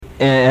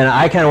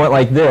I kind of went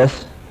like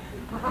this.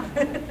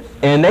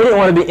 And they didn't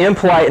want to be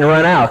impolite and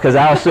run out because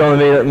I was still in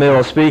the middle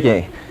of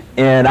speaking.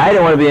 And I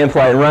didn't want to be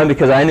impolite and run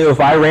because I knew if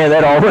I ran,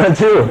 they'd all run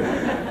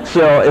too.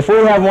 So if we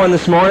have one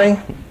this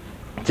morning,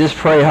 just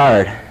pray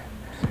hard.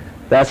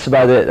 That's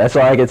about it. That's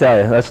all I can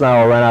tell you. That's not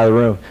all run out of the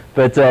room.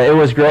 But it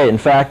was great. In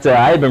fact,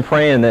 I had been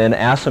praying and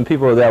asked some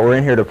people that were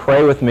in here to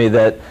pray with me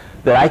that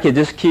I could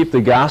just keep the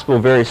gospel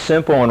very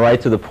simple and right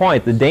to the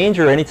point. The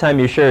danger anytime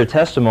you share a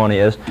testimony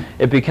is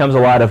it becomes a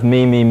lot of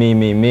me, me, me,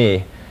 me,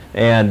 me.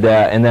 And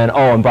then,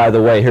 oh, and by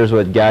the way, here's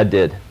what God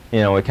did. You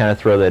know, we kind of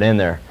throw that in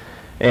there.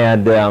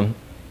 And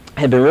I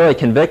had been really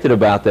convicted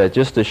about that,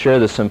 just to share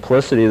the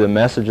simplicity of the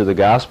message of the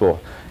gospel.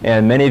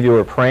 And many of you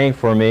were praying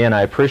for me, and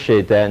I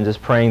appreciate that, and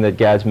just praying that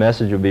God's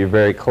message would be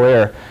very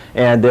clear.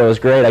 And it was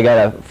great. I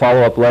got a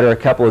follow-up letter a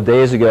couple of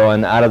days ago,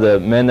 and out of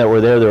the men that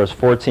were there was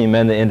 14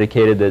 men that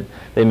indicated that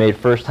they made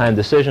first-time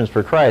decisions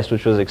for Christ,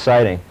 which was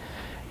exciting.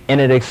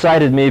 And it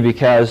excited me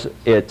because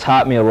it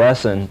taught me a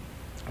lesson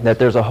that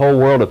there's a whole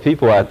world of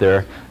people out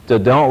there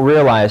that don't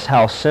realize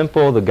how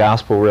simple the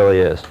gospel really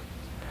is.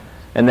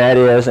 And that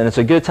is, and it's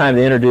a good time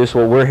to introduce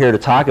what we're here to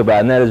talk about,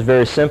 and that is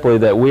very simply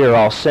that we are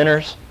all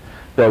sinners,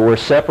 that we're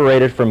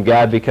separated from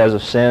God because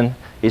of sin.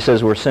 He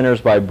says we're sinners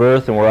by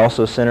birth, and we're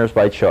also sinners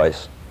by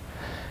choice.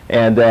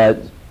 And that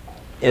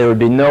there would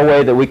be no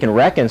way that we can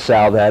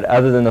reconcile that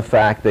other than the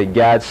fact that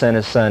God sent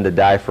His Son to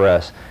die for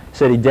us. He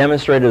said He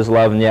demonstrated His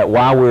love, and yet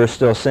while we were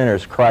still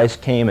sinners,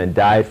 Christ came and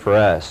died for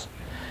us.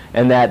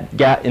 And that,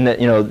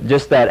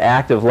 just that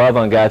act of love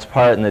on God's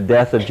part and the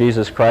death of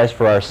Jesus Christ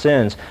for our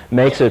sins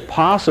makes it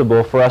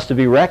possible for us to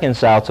be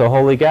reconciled to a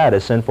holy God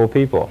as sinful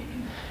people.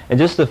 And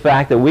just the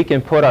fact that we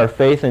can put our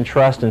faith and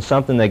trust in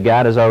something that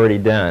God has already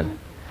done.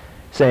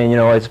 Saying,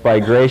 it's by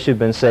grace you've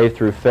been saved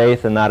through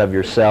faith and not of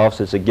yourselves.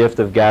 It's a gift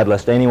of God,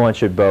 lest anyone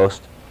should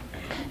boast.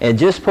 And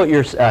just put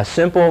your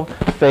simple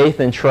faith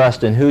and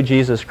trust in who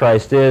Jesus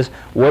Christ is,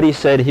 what He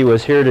said He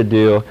was here to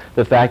do,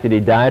 the fact that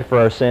He died for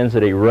our sins,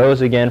 that He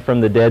rose again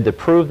from the dead to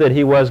prove that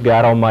He was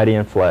God Almighty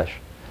in flesh,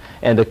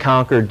 and to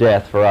conquer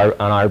death on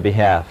our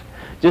behalf.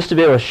 Just to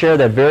be able to share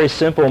that very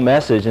simple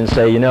message and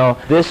say,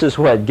 this is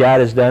what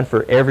God has done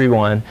for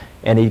everyone,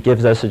 and He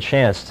gives us a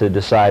chance to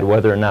decide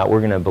whether or not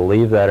we're going to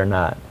believe that or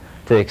not,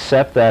 to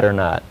accept that or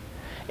not.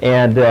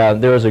 And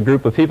there was a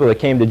group of people that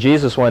came to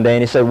Jesus one day,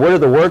 and He said, what are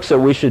the works that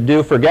we should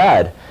do for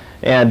God?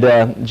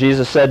 And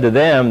Jesus said to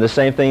them the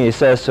same thing He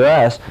says to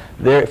us,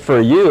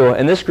 for you,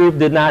 and this group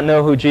did not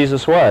know who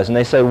Jesus was. And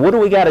they said, what do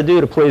we got to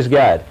do to please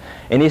God?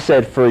 And He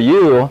said, for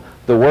you,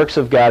 the works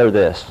of God are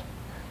this,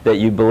 that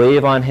you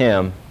believe on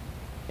Him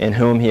in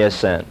whom He has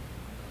sent.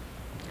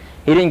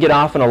 He didn't get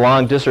off in a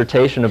long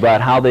dissertation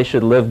about how they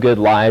should live good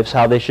lives,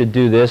 how they should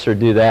do this or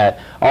do that.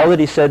 All that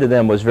He said to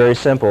them was very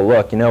simple.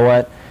 Look, you know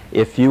what?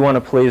 If you want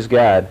to please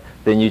God,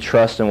 then you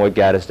trust in what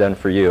God has done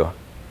for you.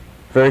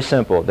 Very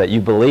simple, that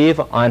you believe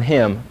on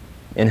Him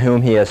in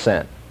whom He has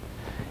sent.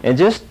 And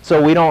just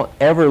so we don't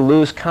ever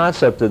lose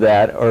concept of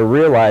that or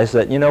realize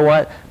that,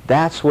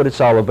 that's what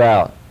it's all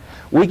about.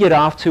 We get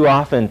off too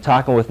often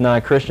talking with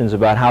non-Christians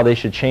about how they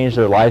should change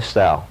their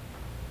lifestyle,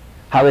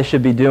 how they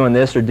should be doing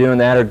this or doing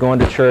that or going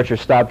to church or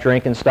stop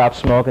drinking, stop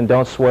smoking,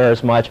 don't swear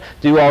as much,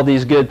 do all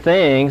these good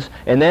things,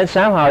 and then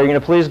somehow you're going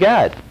to please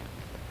God.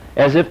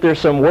 As if there's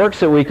some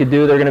works that we could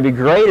do that are going to be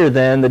greater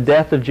than the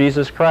death of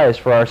Jesus Christ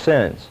for our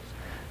sins.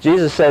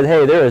 Jesus said,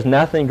 hey, there is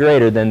nothing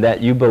greater than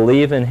that you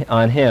believe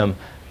on Him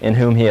in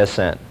whom He has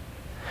sent.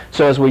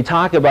 So as we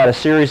talk about a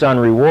series on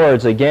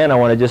rewards, again, I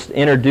want to just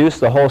introduce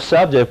the whole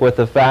subject with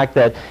the fact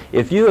that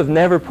if you have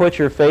never put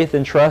your faith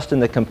and trust in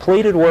the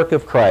completed work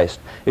of Christ,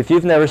 if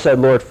you've never said,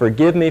 Lord,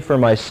 forgive me for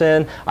my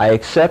sin, I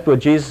accept what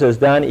Jesus has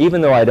done,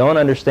 even though I don't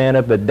understand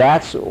it, but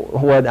that's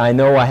what I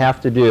know I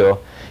have to do.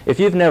 If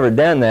you've never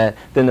done that,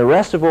 then the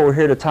rest of what we're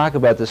here to talk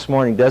about this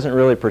morning doesn't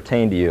really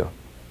pertain to you.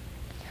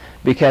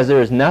 Because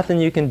there is nothing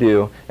you can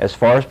do as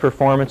far as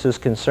performance is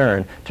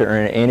concerned to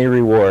earn any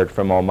reward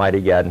from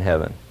Almighty God in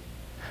heaven.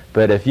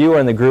 But if you are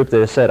in the group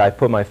that has said, I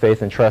put my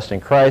faith and trust in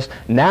Christ,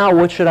 now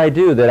what should I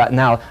do?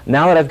 Now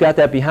that I've got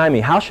that behind me,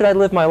 how should I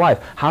live my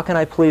life? How can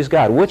I please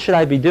God? What should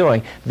I be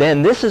doing?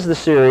 Then this is the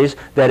series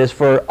that is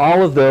for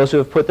all of those who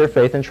have put their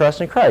faith and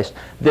trust in Christ.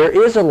 There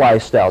is a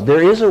lifestyle.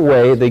 There is a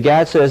way that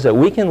God says that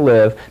we can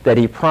live that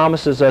He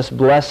promises us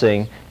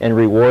blessing and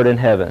reward in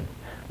heaven.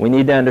 We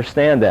need to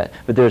understand that.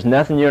 But there's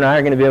nothing you and I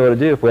are going to be able to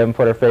do if we haven't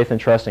put our faith and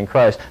trust in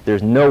Christ.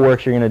 There's no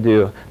works you're going to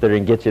do that are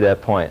going to get you to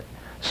that point.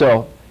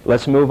 So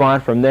let's move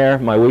on from there.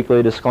 My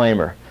weekly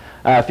disclaimer.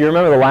 If you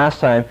remember the last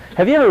time,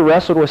 have you ever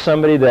wrestled with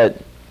somebody that,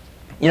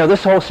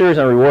 this whole series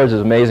on rewards is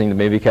amazing to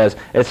me because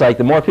it's like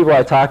the more people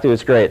I talk to,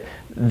 it's great.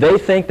 They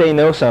think they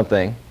know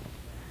something,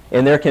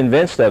 and they're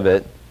convinced of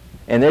it,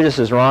 and they're just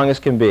as wrong as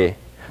can be.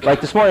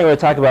 Like this morning we're going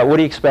to talk about what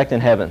do you expect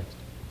in heaven.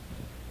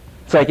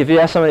 It's like if you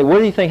ask somebody, what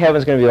do you think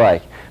heaven's going to be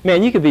like?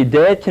 Man, you could be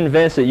dead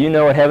convinced that you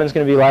know what heaven's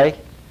going to be like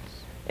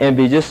and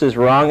be just as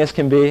wrong as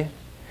can be.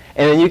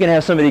 And then you can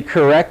have somebody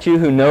correct you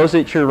who knows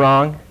that you're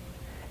wrong,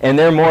 and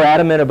they're more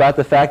adamant about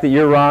the fact that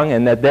you're wrong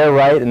and that they're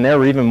right and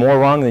they're even more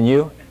wrong than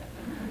you.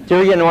 Do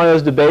you ever get in one of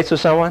those debates with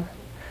someone?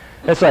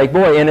 It's like,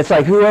 boy, and it's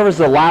like whoever's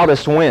the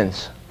loudest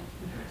wins.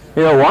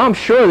 You know, well, I'm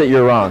sure that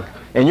you're wrong.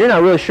 And you're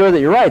not really sure that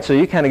you're right, so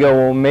you kind of go,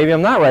 well, maybe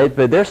I'm not right,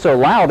 but they're so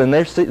loud and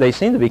they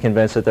seem to be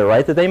convinced that they're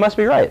right, that they must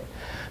be right.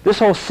 This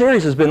whole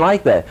series has been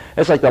like that.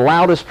 It's like the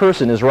loudest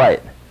person is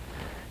right.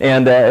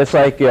 And it's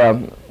like,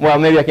 well,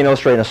 maybe I can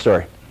illustrate in a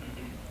story.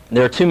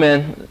 There are two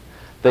men,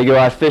 they go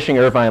out fishing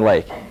at Irvine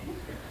Lake.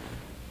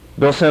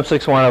 Bill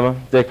Simpson's one of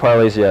them, Dick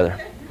Parley's the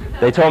other.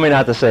 They told me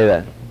not to say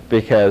that,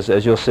 because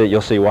as you'll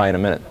see why in a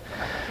minute.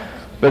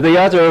 But they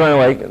go out to Irvine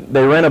Lake,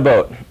 they rent a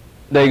boat.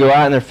 They go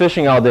out and they're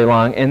fishing all day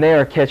long, and they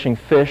are catching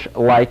fish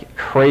like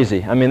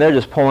crazy. I mean, they're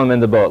just pulling them in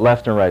the boat,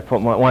 left and right,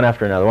 one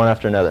after another, one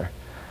after another.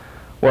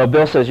 Well,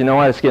 Bill says, you know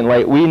what, it's getting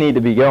late. We need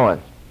to be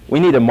going. We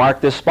need to mark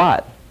this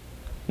spot.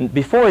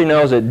 Before he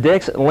knows it,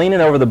 Dick's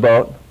leaning over the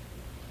boat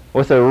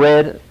with a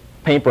red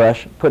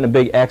paintbrush, putting a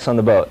big X on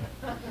the boat.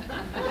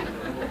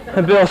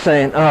 And Bill's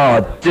saying,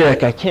 oh,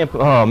 Dick, I can't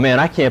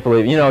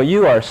believe it. You know,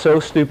 you are so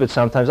stupid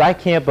sometimes. I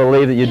can't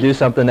believe that you do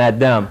something that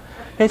dumb.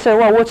 And he said,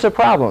 well, what's the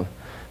problem?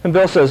 And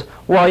Bill says,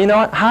 well, you know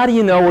what? How do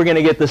you know we're going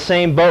to get the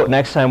same boat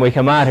next time we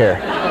come out here?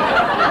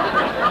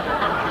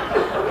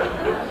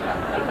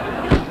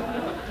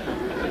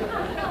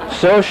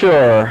 So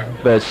sure,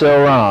 but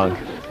so wrong.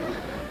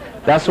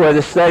 That's where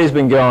the study's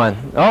been going.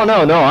 Oh,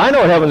 no, I know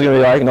what heaven's going to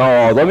be like.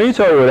 No, let me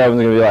tell you what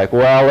heaven's going to be like.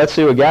 Well, let's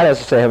see what God has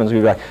to say heaven's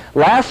going to be like.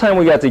 Last time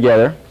we got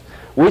together,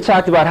 we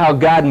talked about how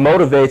God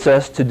motivates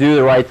us to do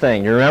the right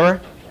thing. You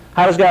remember?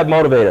 How does God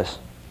motivate us?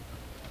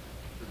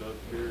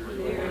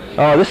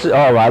 Oh,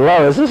 I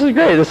love this. This is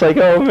great. It's like,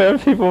 oh man,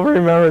 people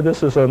remember.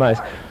 This is so nice.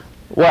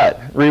 What?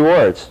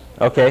 Rewards.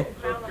 Okay.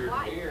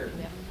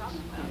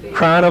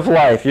 Crown of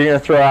life. You're going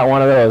to throw out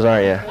one of those,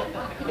 aren't you?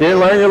 You didn't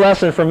learn your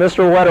lesson from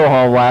Mr.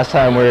 Weatherholm last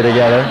time we were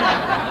together.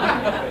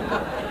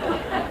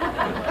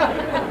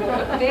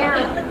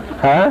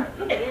 Huh?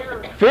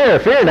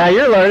 Fear. Now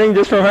you're learning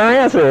just from her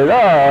answers. Oh,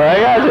 I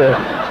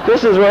got you.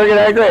 This is working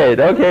out great.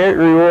 Okay,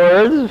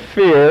 rewards,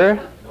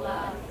 fear,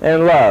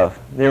 and love.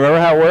 Do you remember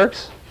how it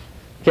works?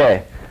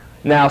 Okay.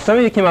 Now, some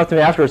of you came up to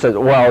me afterwards and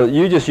said, well,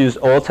 you just used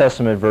Old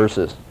Testament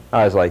verses.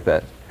 I was like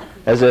that.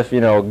 As if,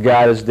 you know,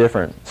 God is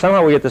different.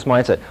 Somehow we get this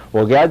mindset,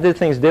 well, God did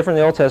things different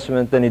in the Old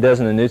Testament than he does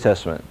in the New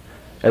Testament.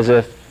 As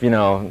if, you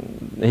know,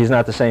 he's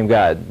not the same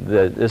God.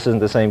 This isn't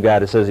the same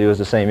God that says he was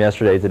the same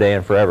yesterday, today,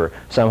 and forever.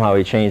 Somehow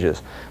he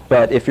changes.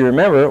 But if you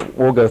remember,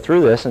 we'll go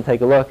through this and take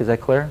a look. Is that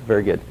clear?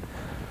 Very good.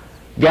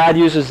 God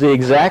uses the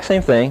exact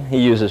same thing.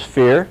 He uses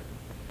fear,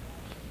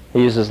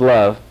 he uses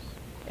love,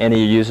 and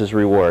he uses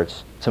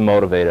rewards to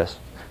motivate us.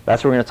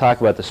 That's what we're going to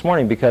talk about this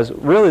morning, because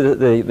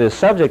really the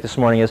subject this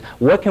morning is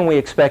what can we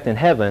expect in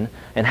heaven,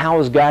 and how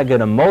is God going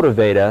to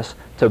motivate us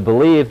to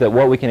believe that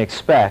what we can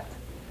expect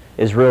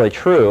is really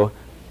true,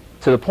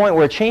 to the point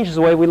where it changes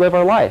the way we live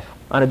our life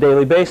on a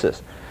daily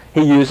basis.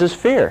 He uses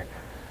fear.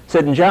 It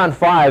said in John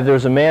 5, there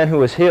was a man who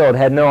was healed,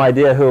 had no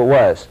idea who it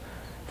was,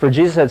 for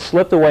Jesus had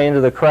slipped away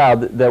into the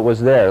crowd that was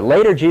there.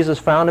 Later Jesus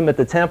found him at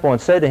the temple and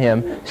said to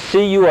him,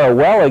 see, you are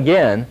well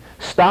again.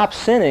 Stop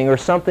sinning, or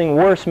something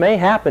worse may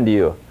happen to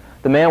you.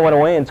 The man went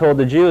away and told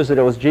the Jews that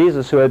it was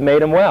Jesus who had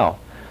made him well.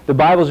 The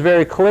Bible is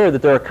very clear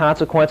that there are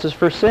consequences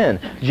for sin.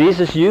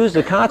 Jesus used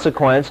the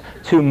consequence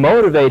to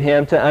motivate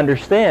him to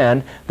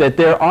understand that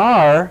there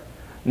are,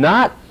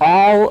 not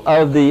all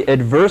of the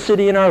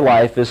adversity in our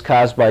life is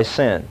caused by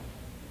sin,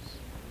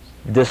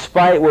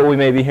 despite what we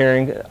may be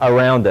hearing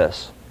around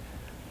us.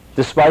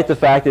 Despite the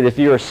fact that if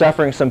you are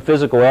suffering some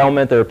physical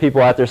ailment, there are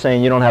people out there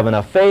saying you don't have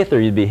enough faith or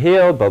you'd be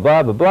healed, blah,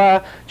 blah, blah,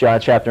 blah. John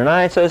chapter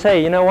 9 says,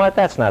 hey, you know what?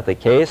 That's not the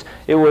case.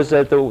 It was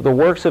that the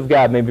works of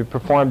God may be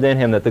performed in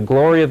him, that the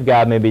glory of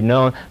God may be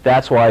known.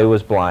 That's why he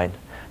was blind.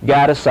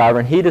 God is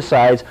sovereign. He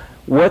decides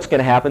what's going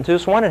to happen to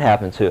us when it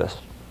happens to us.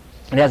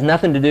 It has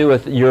nothing to do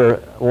with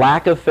your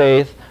lack of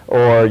faith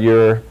or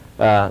your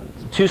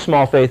too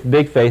small faith,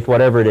 big faith,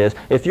 whatever it is.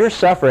 If you're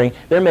suffering,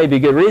 there may be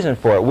good reason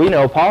for it. We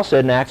know Paul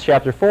said in Acts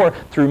chapter 4,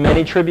 through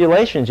many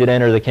tribulations you'd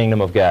enter the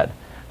kingdom of God.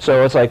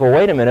 So it's like, well,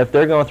 wait a minute, if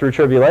they're going through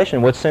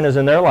tribulation, what sin is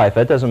in their life?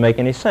 That doesn't make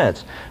any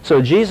sense.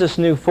 So Jesus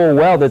knew full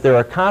well that there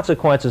are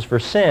consequences for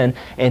sin,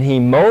 and he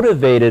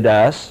motivated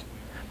us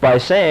by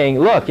saying,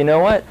 look, you know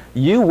what?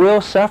 You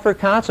will suffer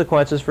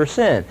consequences for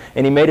sin.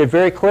 And he made it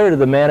very clear to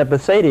the man at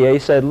Bethsaida. He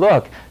said,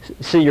 look,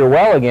 see, you're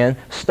well again.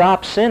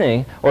 Stop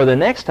sinning, or the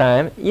next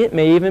time it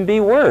may even be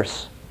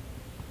worse.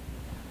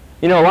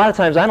 You know, a lot of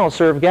times I don't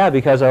serve God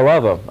because I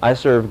love him. I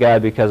serve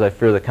God because I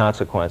fear the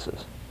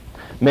consequences.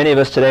 Many of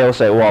us today will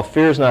say, well,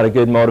 fear is not a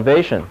good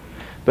motivation.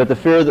 But the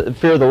fear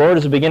of the Lord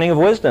is the beginning of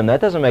wisdom. That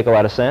doesn't make a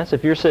lot of sense.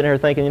 If you're sitting here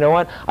thinking, you know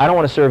what? I don't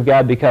want to serve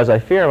God because I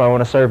fear him. I want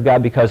to serve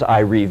God because I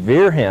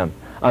revere him.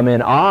 I'm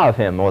in awe of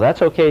him. Well,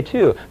 that's okay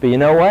too. But you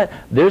know what?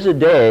 There's a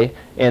day,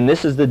 and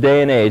this is the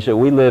day and age that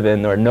we live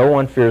in, where no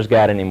one fears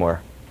God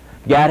anymore.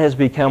 God has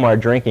become our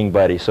drinking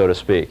buddy, so to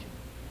speak.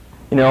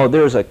 You know,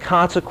 there's a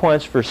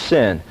consequence for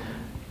sin.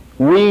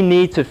 We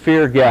need to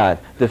fear God.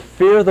 The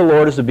fear of the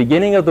Lord is the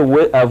beginning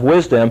of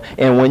wisdom,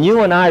 and when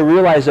you and I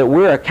realize that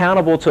we're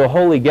accountable to a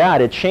holy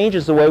God, it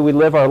changes the way we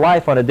live our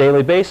life on a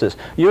daily basis.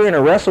 You're going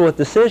to wrestle with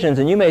decisions,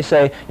 and you may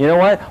say, you know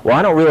what? Well,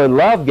 I don't really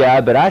love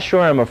God, but I sure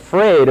am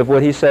afraid of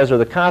what he says are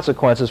the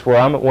consequences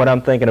for what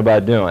I'm thinking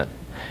about doing.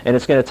 And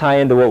it's going to tie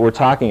into what we're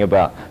talking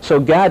about. So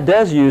God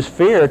does use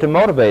fear to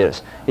motivate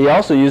us. He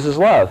also uses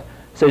love.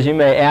 Says, you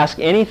may ask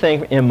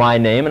anything in my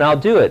name, and I'll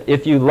do it.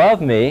 If you love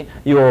me,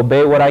 you will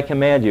obey what I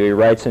command you. He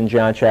writes in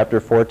John chapter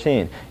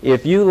 14.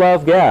 If you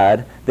love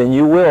God, then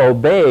you will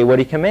obey what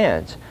he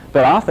commands.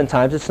 But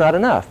oftentimes it's not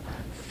enough.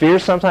 Fear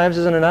sometimes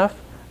isn't enough.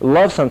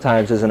 Love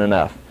sometimes isn't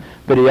enough.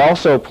 But he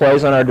also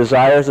plays on our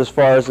desires as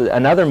far as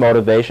another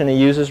motivation. He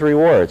uses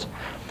rewards.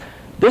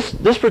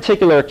 This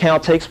particular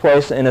account takes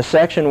place in a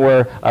section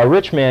where a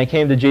rich man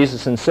came to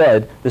Jesus and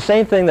said the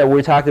same thing that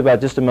we talked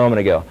about just a moment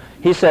ago.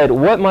 He said,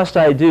 what must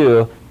I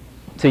do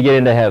to get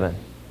into heaven?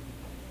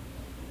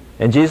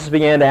 And Jesus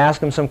began to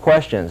ask him some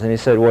questions. And he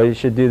said, well, you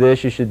should do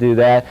this, you should do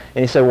that.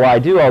 And he said, well, I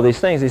do all these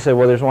things. He said,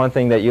 well, there's one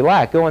thing that you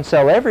lack. Go and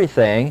sell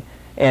everything.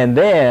 And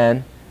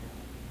what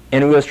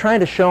he was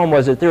trying to show him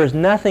was that there is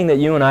nothing that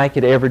you and I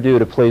could ever do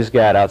to please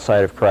God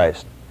outside of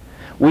Christ.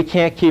 We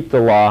can't keep the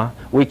law.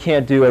 We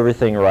can't do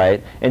everything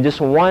right. And just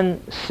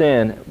one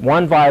sin,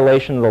 one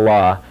violation of the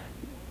law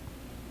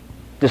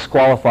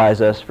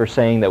disqualifies us for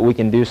saying that we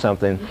can do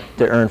something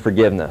to earn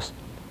forgiveness.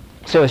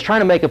 So he's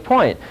trying to make a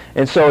point.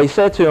 And so he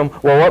said to him,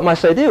 well, what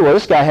must I do? Well,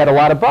 this guy had a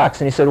lot of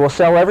bucks. And he said, well,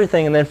 sell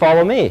everything and then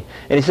follow me.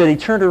 And he said he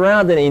turned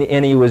around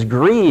and he was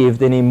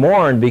grieved and he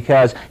mourned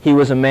because he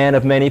was a man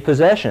of many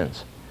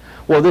possessions.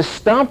 Well, this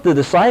stumped the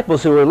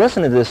disciples who were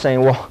listening to this,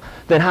 saying, well,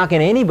 then how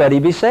can anybody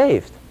be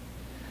saved?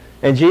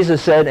 And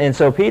Jesus said, and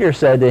so Peter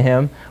said to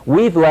him,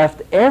 we've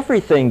left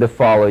everything to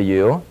follow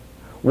you.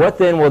 What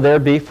then will there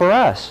be for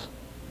us?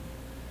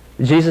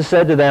 Jesus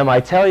said to them, I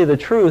tell you the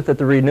truth, that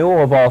the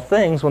renewal of all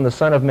things, when the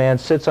Son of Man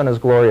sits on his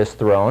glorious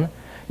throne,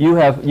 you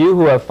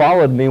who have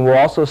followed me will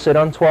also sit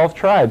on 12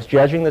 tribes,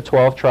 judging the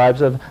 12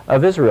 tribes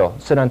of Israel,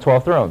 sit on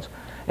 12 thrones.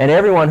 And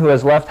everyone who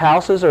has left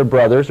houses or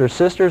brothers or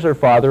sisters or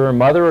father or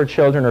mother or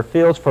children or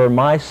fields for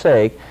my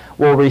sake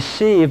will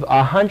receive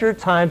 100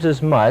 times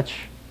as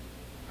much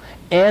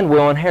and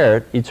will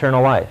inherit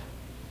eternal life.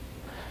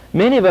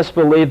 Many of us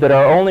believe that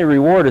our only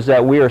reward is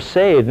that we are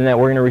saved and that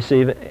we're going to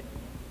receive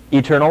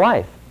eternal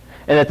life.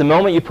 And at the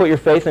moment you put your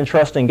faith and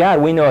trust in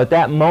God, we know at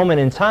that moment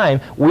in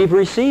time, we've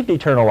received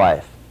eternal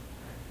life.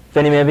 If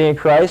any man be in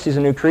Christ, he's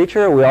a new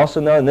creature. We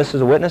also know, and this is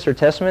a witness or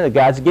testimony, that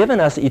God's given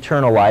us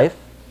eternal life.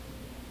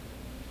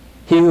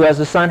 He who has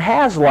the Son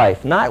has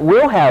life, not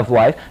will have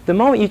life. The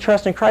moment you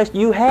trust in Christ,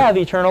 you have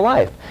eternal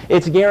life.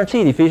 It's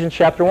guaranteed. Ephesians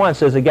chapter 1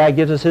 says that God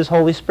gives us his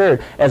Holy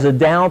Spirit as a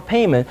down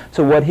payment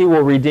to what he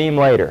will redeem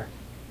later.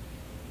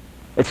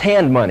 It's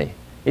hand money.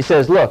 He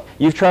says, look,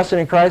 you've trusted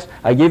in Christ.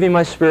 I give you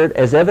my Spirit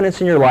as evidence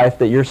in your life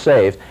that you're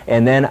saved,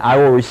 and then I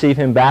will receive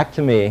him back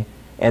to me,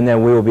 and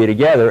then we will be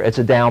together. It's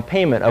a down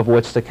payment of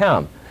what's to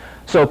come.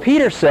 So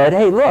Peter said,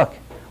 hey, look,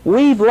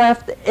 we've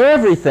left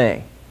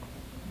everything.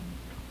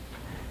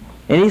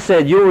 And he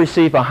said, you'll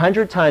receive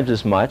 100 times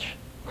as much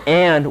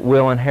and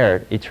will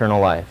inherit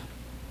eternal life.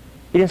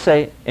 He didn't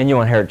say, and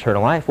you'll inherit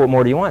eternal life. What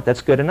more do you want?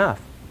 That's good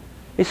enough.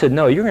 He said,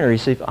 no, you're going to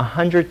receive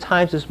 100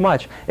 times as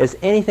much as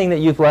anything that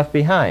you've left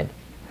behind.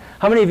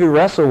 How many of you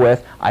wrestle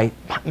with,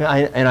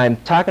 and I'm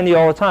talking to you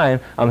all the time,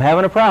 I'm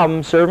having a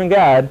problem serving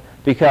God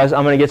because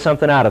I'm going to get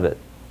something out of it.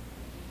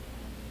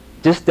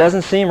 Just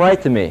doesn't seem right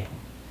to me.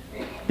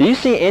 Do you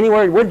see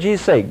anywhere, what did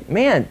Jesus say?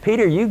 Man,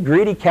 Peter, you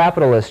greedy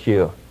capitalist,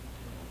 you.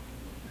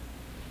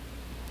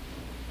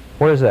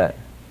 Where is that?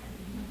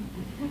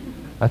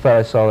 I thought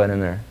I saw that in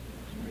there.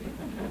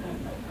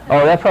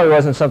 Oh, that probably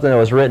wasn't something that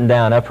was written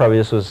down. That probably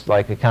just was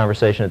like a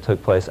conversation that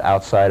took place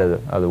outside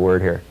of the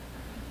word here.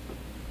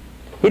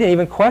 He didn't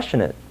even question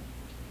it.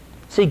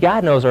 See,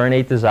 God knows our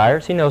innate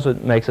desires. He knows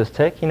what makes us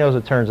tick. He knows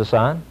what turns us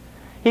on.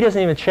 He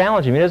doesn't even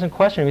challenge him. He doesn't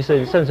question him. He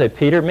doesn't say,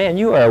 Peter, man,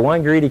 you are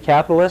one greedy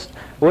capitalist.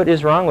 What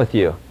is wrong with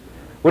you?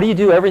 What do you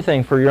do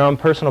everything for your own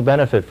personal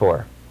benefit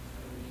for?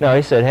 No,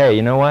 he said, hey,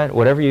 you know what?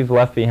 Whatever you've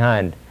left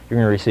behind, you're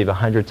going to receive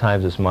 100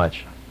 times as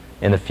much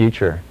in the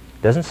future.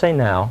 Doesn't say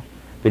now,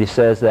 but he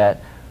says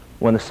that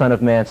when the Son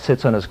of Man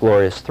sits on his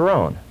glorious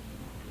throne,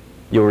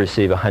 you'll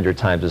receive 100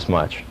 times as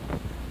much.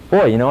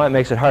 Boy, you know what? It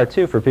makes it hard,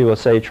 too, for people to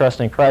say, trust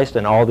in Christ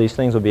and all these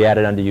things will be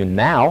added unto you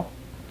now.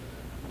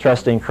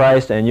 Trust in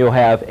Christ and you'll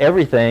have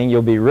everything.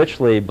 You'll be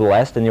richly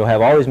blessed and you'll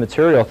have all these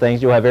material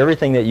things. You'll have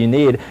everything that you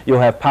need. You'll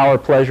have power,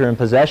 pleasure, and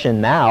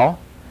possession now.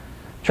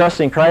 Trust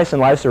in Christ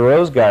and life's a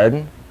rose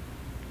garden.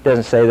 It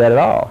doesn't say that at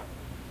all.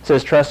 It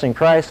says, trust in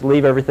Christ,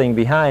 leave everything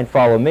behind,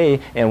 follow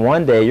me, and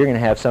one day you're going to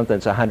have something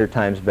that's 100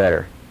 times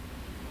better.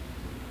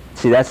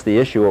 See, that's the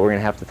issue, what we're going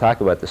to have to talk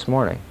about this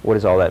morning. What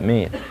does all that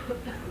mean?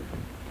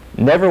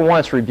 Never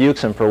once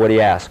rebukes him for what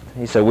he asked.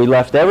 He said, we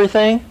left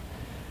everything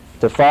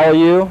to follow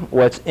you.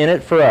 What's in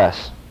it for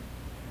us?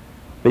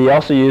 But he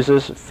also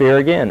uses fear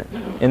again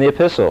in the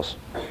epistles.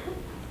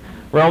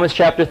 Romans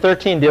chapter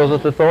 13 deals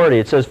with authority.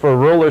 It says, for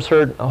rulers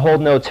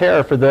hold no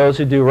terror for those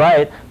who do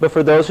right, but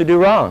for those who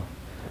do wrong.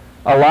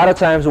 A lot of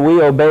times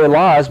we obey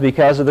laws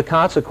because of the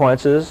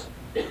consequences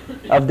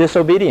of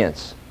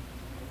disobedience.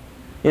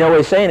 You know, what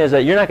he's saying is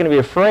that you're not going to be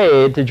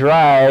afraid to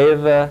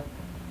drive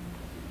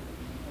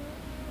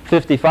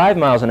 55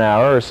 miles an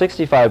hour or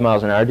 65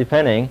 miles an hour,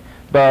 depending,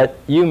 but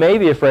you may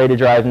be afraid to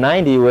drive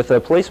 90 with a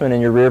policeman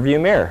in your rearview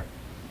mirror.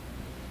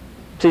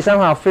 See,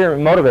 somehow fear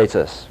motivates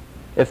us.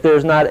 If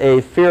there's not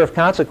a fear of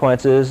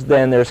consequences,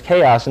 then there's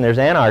chaos and there's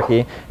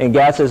anarchy, and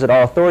God says that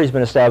all authority has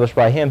been established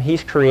by Him.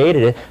 He's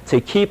created it to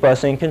keep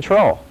us in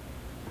control.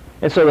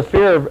 And so the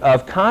fear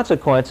of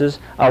consequences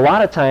a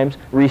lot of times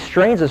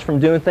restrains us from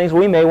doing things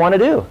we may want to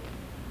do.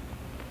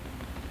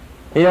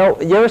 You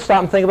know, you ever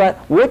stop and think about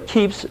what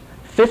keeps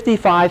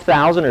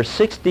 55,000 or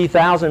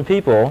 60,000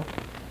 people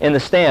in the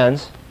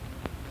stands,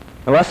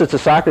 unless it's a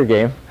soccer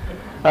game,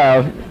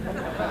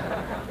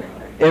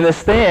 in the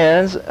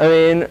stands, I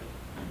mean,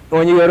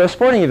 when you go to a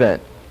sporting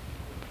event?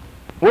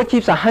 What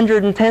keeps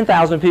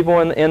 110,000 people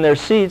in their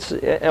seats, or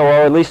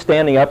at least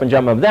standing up and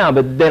jumping up and down,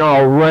 but they don't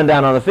all run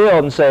down on the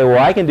field and say,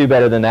 well, I can do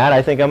better than that,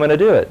 I think I'm going to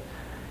do it.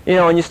 You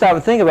know, when you stop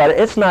and think about it,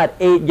 it's not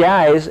 8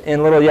 guys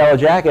in little yellow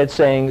jackets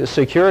saying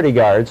security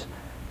guards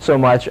so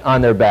much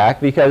on their back,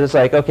 because it's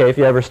like, okay, if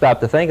you ever stop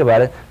to think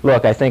about it,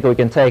 look, I think we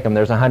can take them.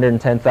 There's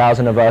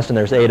 110,000 of us and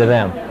there's 8 of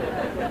them.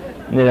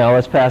 You know,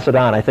 let's pass it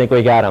on. I think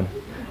we got them.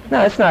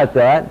 No, it's not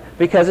that,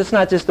 because it's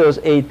not just those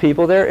 8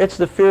 people there. It's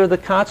the fear of the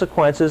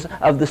consequences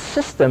of the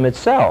system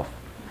itself.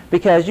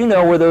 Because you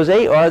know where those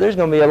 8 are, there's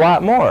going to be a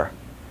lot more.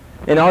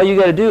 And all you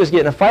got to do is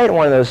get in a fight in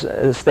one of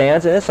those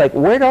stands, and it's like,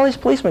 where did all these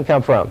policemen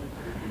come from?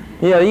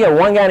 You know, you got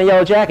one guy in a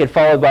yellow jacket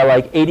followed by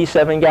like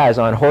 87 guys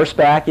on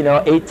horseback, you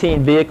know,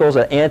 18 vehicles,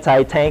 an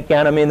anti-tank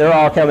gun. I mean, they're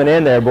all coming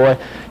in there, boy.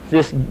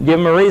 Just give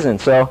them a reason.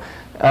 So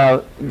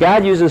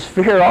God uses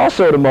fear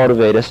also to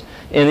motivate us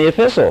in the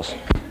epistles.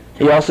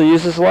 He also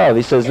uses love.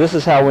 He says, this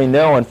is how we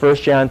know in 1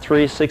 John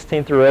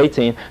 3:16 through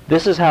 18,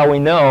 this is how we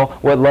know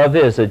what love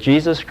is, that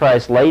Jesus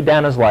Christ laid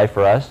down His life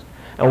for us,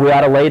 and we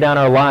ought to lay down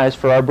our lives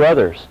for our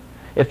brothers.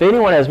 If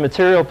anyone has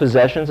material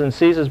possessions and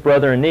sees his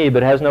brother in need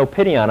but has no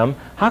pity on him,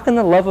 how can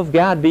the love of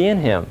God be in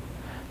him?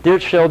 Dear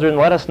children,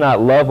 let us not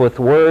love with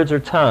words or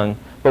tongue,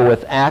 but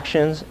with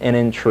actions and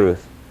in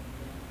truth.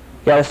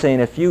 God is saying,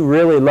 if you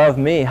really love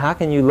me, how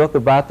can you look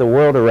about the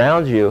world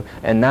around you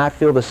and not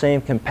feel the same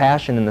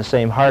compassion and the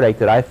same heartache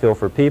that I feel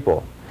for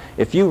people?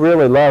 If you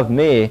really love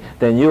me,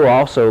 then you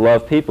also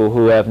love people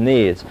who have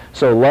needs.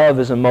 So love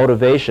is a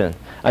motivation.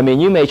 I mean,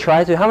 you may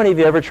try to. How many of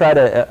you ever try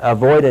to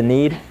avoid a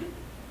need?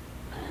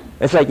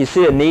 It's like you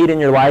see a need in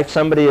your life,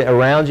 somebody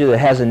around you that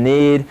has a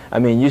need. I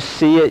mean, you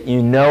see it,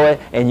 you know it,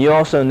 and you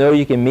also know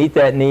you can meet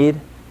that need.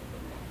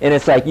 And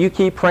it's like you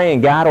keep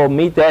praying, God will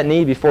meet that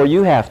need before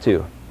you have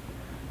to.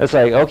 It's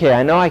like, okay,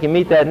 I know I can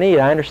meet that need.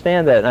 I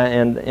understand that.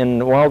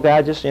 And well,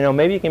 God, just, you know,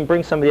 maybe you can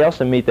bring somebody else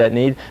to meet that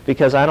need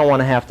because I don't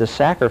want to have to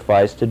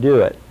sacrifice to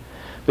do it.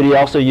 But he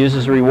also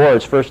uses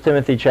rewards. 1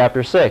 Timothy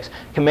chapter 6.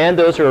 Command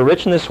those who are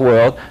rich in this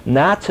world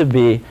not to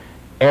be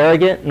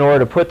arrogant nor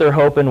to put their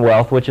hope in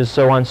wealth, which is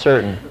so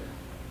uncertain,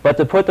 but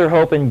to put their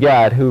hope in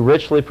God, who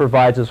richly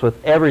provides us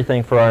with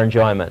everything for our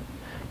enjoyment.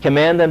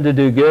 Command them to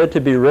do good, to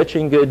be rich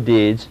in good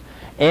deeds,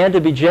 and to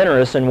be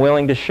generous and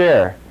willing to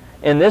share.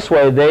 In this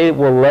way, they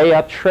will lay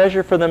up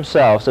treasure for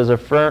themselves as a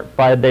firm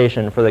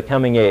foundation for the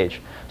coming age,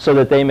 so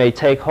that they may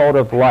take hold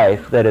of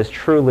life that is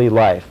truly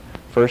life.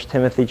 1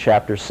 Timothy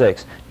chapter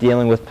 6,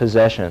 dealing with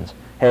possessions.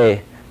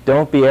 Hey,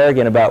 don't be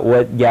arrogant about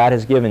what God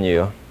has given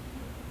you,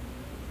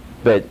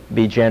 but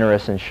be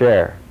generous and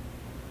share.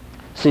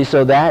 See,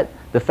 so that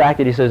the fact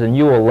that he says, and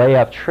you will lay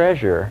up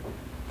treasure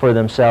for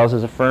themselves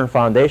as a firm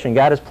foundation,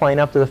 God is playing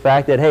up to the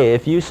fact that, hey,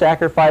 if you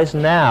sacrifice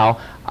now,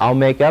 I'll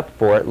make up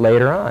for it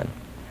later on.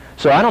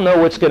 So I don't know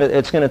what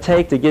it's going to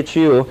take to get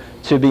you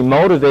to be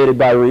motivated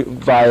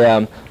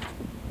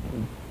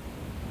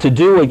to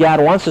do what God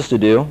wants us to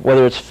do,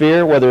 whether it's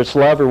fear, whether it's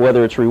love, or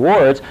whether it's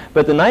rewards.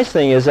 But the nice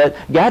thing is that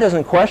God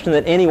doesn't question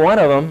that any one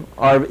of them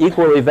are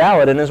equally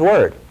valid in His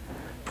Word.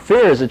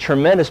 Fear is a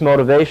tremendous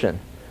motivation.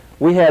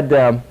 We had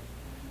a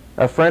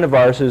friend of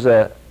ours who's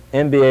an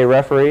NBA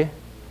referee,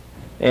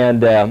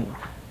 and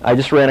I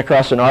just ran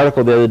across an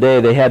article the other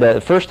day. They had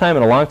the first time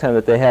in a long time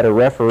that they had a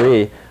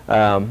referee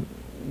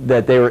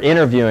that they were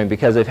interviewing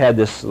because they've had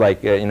this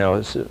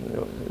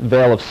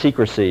veil of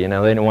secrecy. You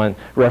know, they didn't want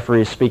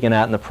referees speaking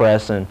out in the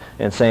press and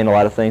saying a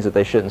lot of things that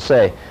they shouldn't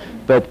say.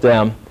 But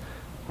well,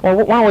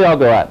 why don't we all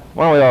go out?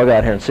 Why don't we all go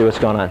out here and see what's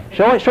going on?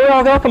 Shall we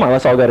all go? Come on,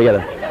 let's all go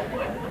together.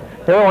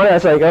 Everyone,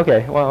 that's like,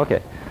 okay, well,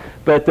 okay.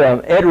 But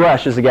Ed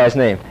Rush is the guy's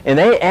name. And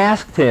they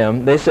asked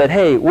him, they said,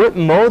 hey, what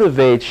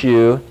motivates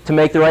you to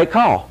make the right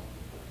call?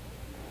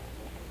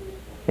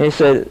 And he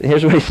said,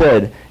 here's what he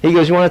said. He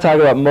goes, you want to talk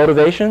about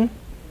motivation?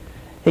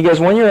 He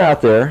goes, when you're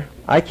out there,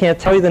 I can't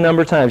tell you the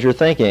number of times you're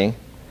thinking,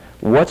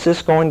 what's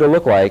this going to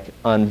look like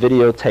on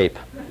videotape?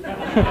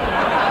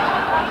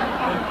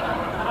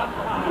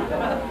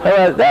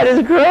 That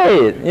is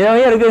great. You know,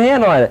 he had a good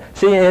handle on it.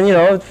 See, and you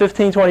know,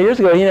 15, 20 years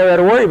ago, he never had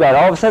to worry about it.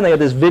 All of a sudden, they had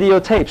this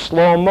videotape,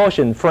 slow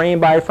motion, frame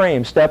by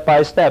frame, step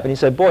by step. And he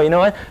said, boy, you know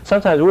what?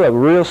 Sometimes we look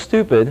real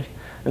stupid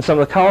in some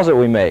of the calls that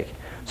we make.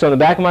 So in the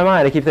back of my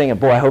mind, I keep thinking,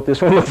 boy, I hope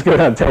this one looks good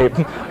on tape.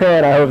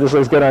 Man, I hope this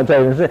looks good on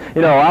tape.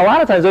 You know, a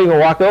lot of times they'll even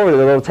walk over to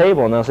the little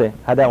table and they'll say,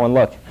 how'd that one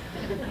look?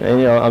 And,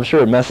 you know, I'm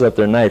sure it messes up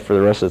their night for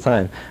the rest of the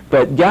time.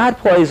 But God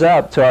plays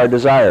up to our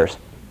desires.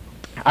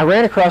 I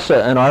ran across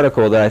an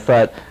article that I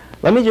thought,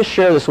 let me just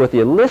share this with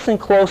you. Listen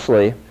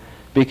closely,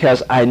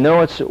 because I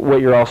know it's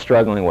what you're all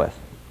struggling with.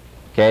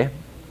 Okay?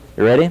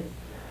 You ready? It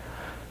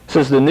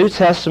says, the New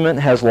Testament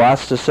has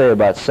lots to say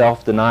about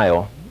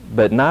self-denial,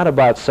 but not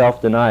about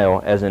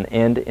self-denial as an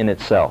end in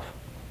itself.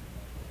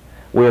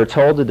 We are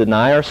told to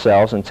deny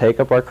ourselves and take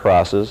up our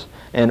crosses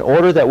in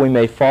order that we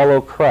may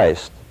follow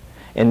Christ.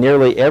 And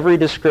nearly every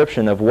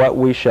description of what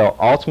we shall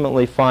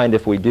ultimately find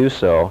if we do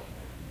so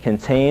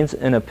contains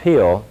an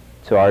appeal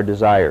to our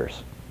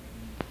desires.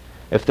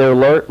 If there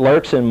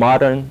lurks in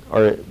most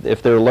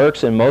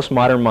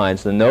modern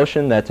minds the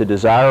notion that to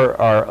desire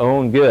our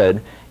own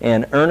good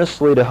and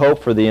earnestly to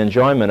hope for the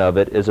enjoyment of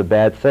it is a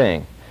bad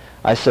thing,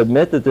 I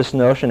submit that this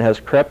notion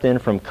has crept in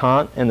from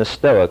Kant and the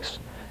Stoics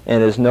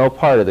and is no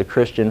part of the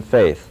Christian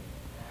faith.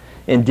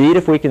 Indeed,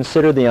 if we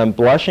consider the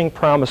unblushing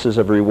promises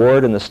of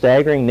reward and the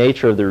staggering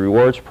nature of the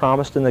rewards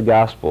promised in the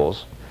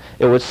Gospels,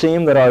 it would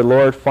seem that our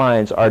Lord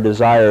finds our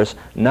desires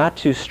not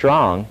too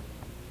strong,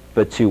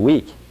 but too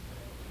weak.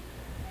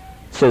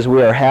 It says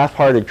we are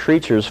half-hearted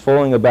creatures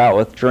fooling about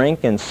with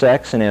drink and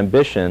sex and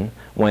ambition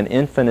when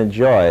infinite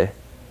joy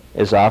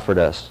is offered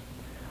us.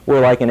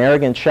 We're like an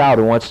arrogant child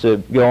who wants to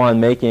go on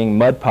making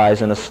mud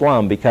pies in a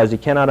slum because he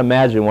cannot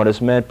imagine what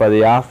is meant by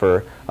the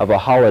offer of a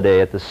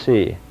holiday at the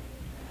sea.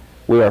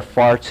 We are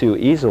far too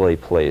easily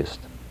pleased.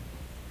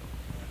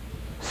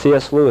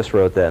 C.S. Lewis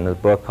wrote that in a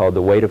book called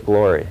The Weight of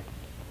Glory.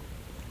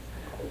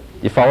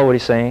 You follow what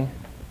he's saying?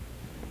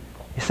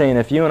 He's saying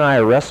if you and I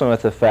are wrestling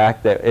with the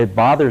fact that it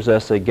bothers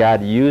us that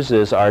God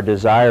uses our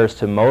desires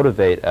to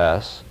motivate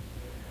us,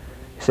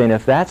 he's saying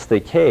if that's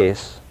the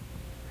case,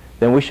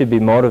 then we should be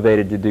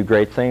motivated to do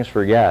great things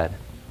for God,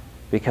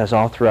 because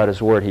all throughout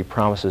his word he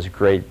promises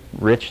great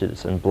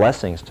riches and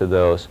blessings to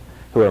those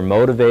who are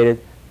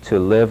motivated to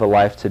live a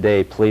life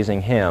today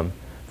pleasing him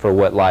for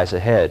what lies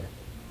ahead.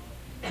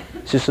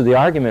 So the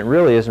argument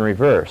really is in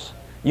reverse.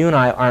 You and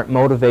I aren't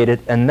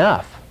motivated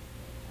enough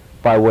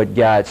by what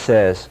God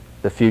says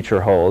the future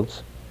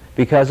holds,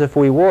 because if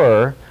we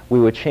were, we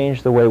would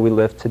change the way we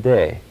live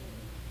today.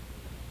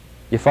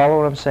 You follow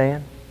what I'm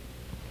saying?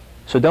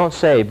 So don't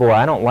say, boy,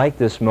 I don't like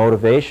this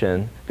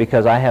motivation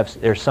because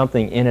there's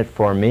something in it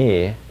for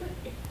me,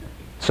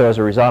 so as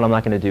a result I'm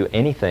not going to do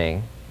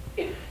anything.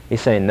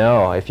 He's saying,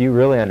 no, if you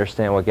really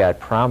understand what God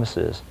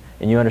promises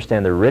and you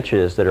understand the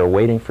riches that are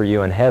waiting for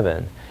you in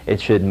heaven, it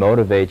should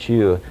motivate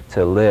you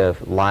to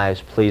live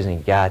lives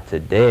pleasing God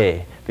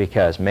today,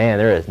 because, man,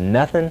 there is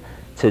nothing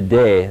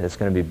today that's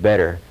going to be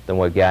better than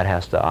what God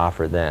has to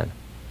offer then.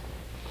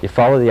 You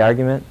follow the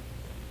argument?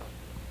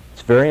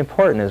 It's very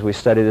important as we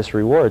study this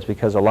rewards,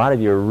 because a lot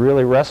of you are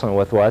really wrestling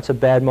with, well, it's a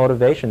bad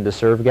motivation to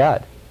serve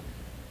God.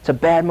 It's a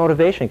bad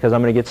motivation because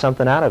I'm going to get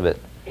something out of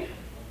it.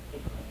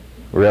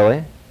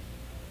 Really?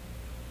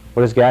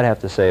 What does God have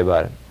to say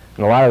about it?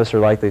 And a lot of us are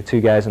like the two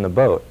guys in the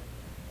boat.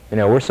 You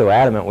know, we're so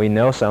adamant we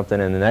know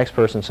something, and the next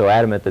person's so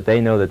adamant that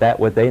they know that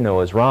what they know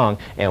is wrong,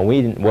 and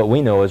what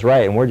we know is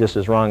right, and we're just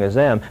as wrong as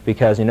them,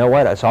 because you know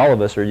what? It's all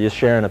of us are just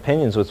sharing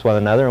opinions with one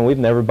another, and we've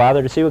never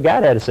bothered to see what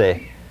God had to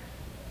say.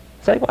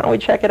 It's like, why don't we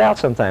check it out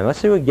sometime? Let's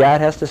see what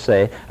God has to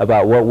say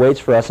about what waits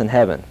for us in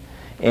heaven.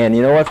 And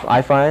you know what?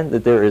 I find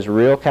that there is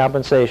real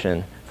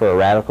compensation for a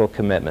radical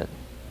commitment.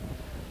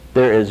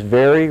 There is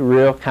very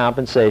real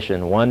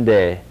compensation one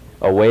day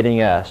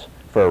awaiting us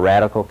for a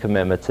radical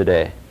commitment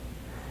today.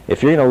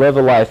 If you're going to live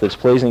a life that's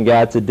pleasing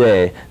God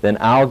today, then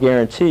I'll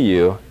guarantee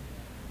you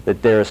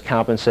that there is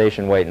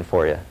compensation waiting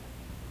for you.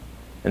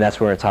 And that's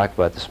what we're going to talk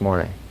about this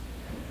morning.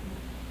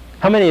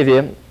 How many of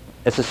you,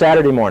 it's a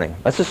Saturday morning.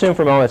 Let's assume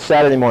for a moment it's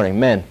Saturday morning.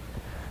 Men,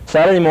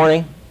 Saturday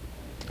morning,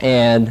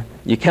 and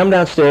you come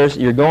downstairs,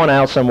 you're going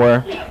out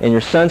somewhere, and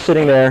your son's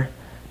sitting there,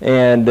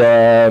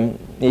 and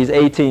he's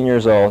 18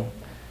 years old.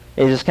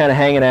 He's just kind of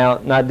hanging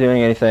out, not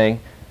doing anything.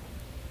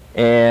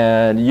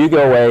 And you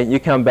go away, you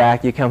come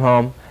back, you come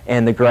home,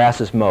 and the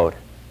grass is mowed.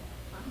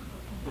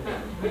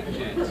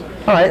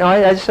 All right,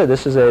 I just said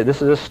this is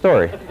a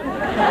story.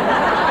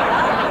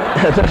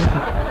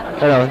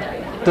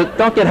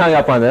 Don't get hung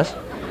up on this.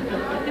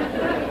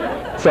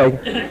 So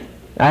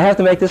I have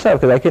to make this up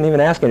because I couldn't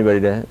even ask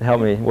anybody to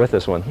help me with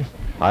this one.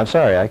 I'm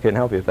sorry, I couldn't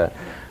help you with that.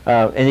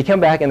 And you come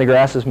back and the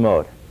grass is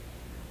mowed.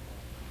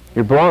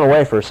 You're blown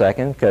away for a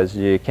second because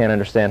you can't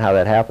understand how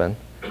that happened.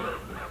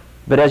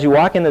 But as you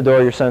walk in the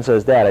door, your son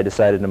says, "Dad, I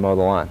decided to mow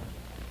the lawn."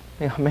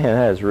 You go, "Man,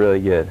 that is really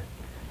good."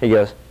 He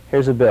goes,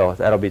 "Here's a bill.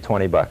 That'll be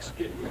 $20.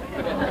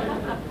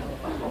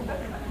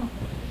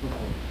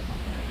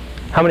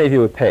 How many of you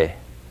would pay?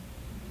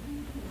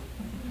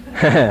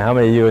 How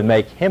many of you would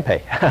make him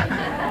pay?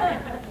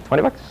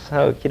 $20?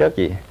 Okie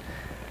dokie.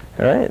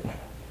 All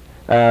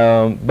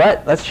right.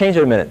 But let's change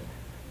it a minute.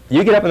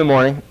 You get up in the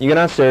morning, you get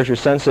downstairs, your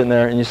son's sitting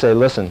there, and you say,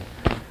 listen,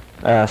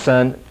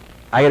 son,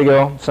 I got to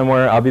go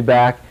somewhere. I'll be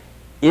back.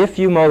 If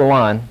you mow the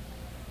lawn,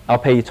 I'll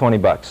pay you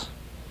 $20.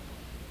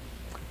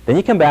 Then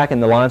you come back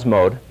and the lawn's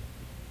mowed.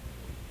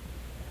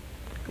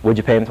 Would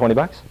you pay him $20?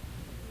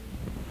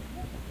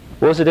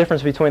 What was the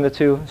difference between the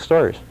two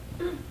stories?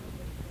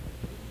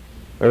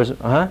 There was,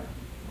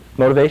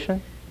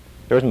 motivation?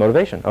 There was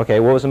motivation. Okay,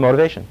 what was the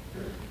motivation?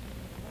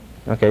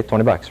 Okay,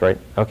 $20, right?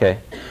 Okay.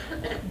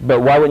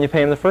 But why wouldn't you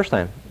pay him the first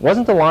time?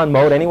 Wasn't the lawn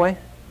mowed anyway?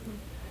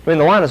 I mean,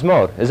 the lawn is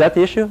mowed. Is that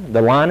the issue?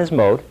 The lawn is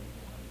mowed.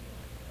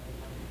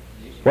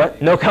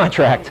 What? No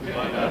contract.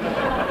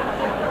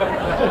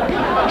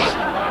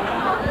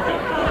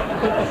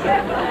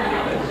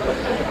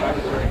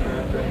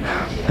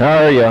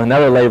 There you go,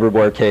 another labor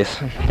board case.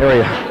 Here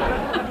we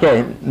go.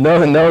 Okay,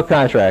 no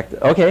contract.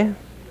 Okay,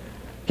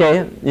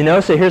 you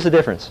know, so here's the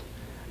difference.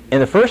 In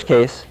the first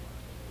case,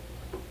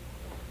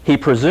 he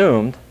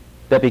presumed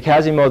that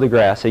because he mowed the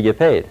grass, he'd get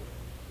paid.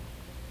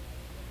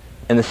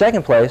 In the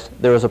second place,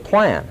 there was a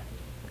plan.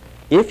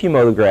 If you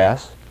mow the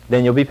grass,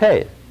 then you'll be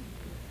paid.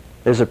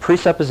 There's a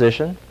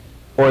presupposition,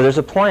 or there's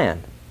a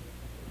plan.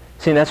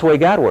 See, and that's the way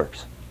God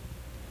works.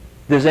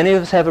 Does any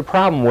of us have a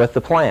problem with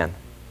the plan?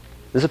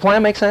 Does the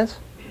plan make sense?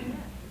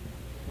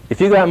 If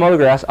you go out and mow the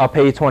grass, I'll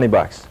pay you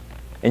 $20.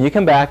 And you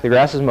come back, the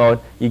grass is mowed,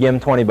 you give him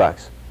 $20.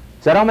 Does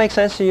that all make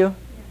sense to you?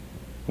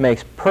 It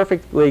makes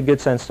perfectly good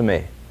sense to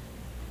me.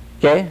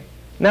 Okay?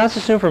 Now let's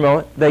assume for a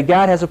moment that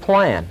God has a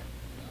plan.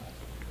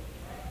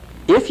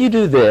 If you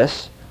do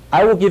this,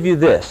 I will give you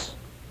this.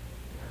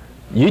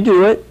 You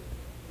do it.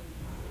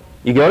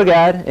 You go to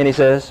God, and he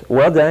says,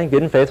 well done,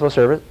 good and faithful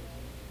servant.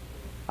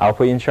 I'll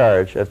put you in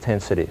charge of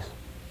 10 cities.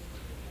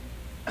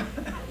 Does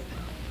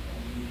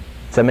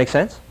that make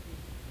sense?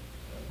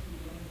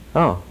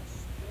 Oh.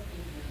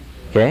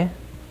 Okay.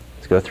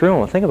 Let's go through and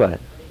we'll think about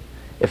it.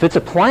 If it's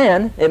a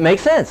plan, it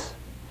makes sense.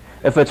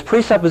 If it's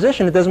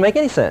presupposition, it doesn't make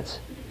any sense.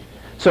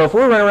 So if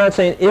we're running around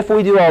saying, if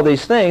we do all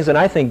these things, and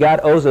I think God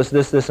owes us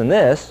this, this, and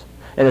this,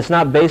 and it's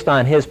not based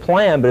on his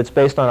plan, but it's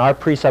based on our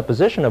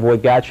presupposition of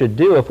what God should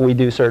do if we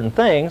do certain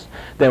things,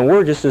 then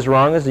we're just as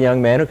wrong as the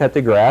young man who cut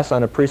the grass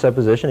on a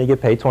presupposition he get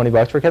paid $20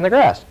 for cutting the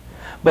grass.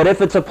 But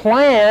if it's a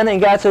plan,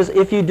 and God says,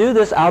 if you do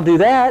this, I'll do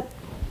that,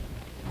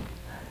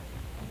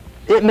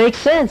 it makes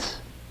sense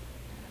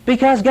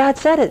because God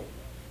said it.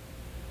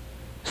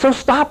 So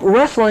stop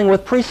wrestling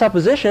with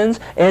presuppositions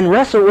and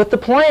wrestle with the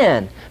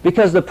plan,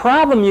 because the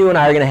problem you and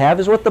I are going to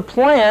have is with the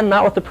plan,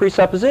 not with the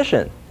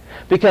presupposition,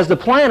 because the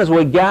plan is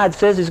what God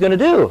says he's going to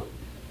do.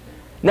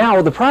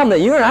 Now, the problem that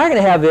you and I are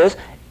going to have is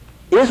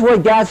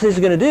what God says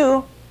he's going to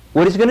do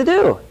what he's going to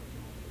do?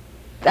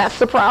 That's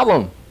the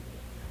problem.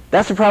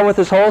 That's the problem with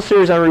this whole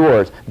series on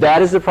rewards.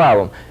 That is the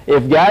problem.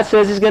 If God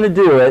says he's going to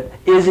do it,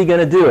 is he going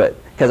to do it?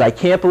 Because I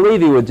can't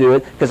believe he would do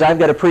it, because I've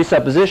got a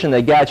presupposition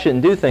that God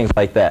shouldn't do things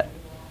like that.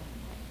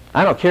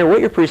 I don't care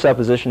what your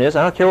presupposition is.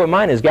 I don't care what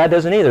mine is. God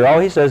doesn't either.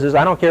 All he says is,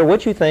 I don't care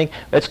what you think.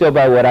 Let's go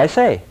by what I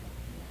say.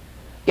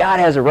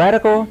 God has a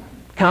radical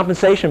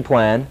compensation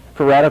plan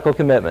for radical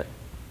commitment.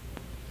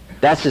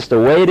 That's just the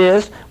way it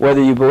is,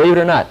 whether you believe it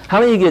or not. How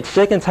many of you get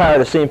sick and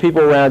tired of seeing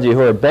people around you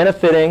who are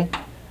benefiting?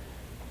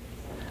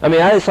 I mean,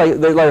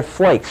 they're like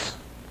flakes.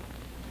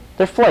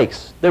 They're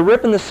flakes. They're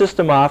ripping the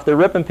system off. They're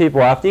ripping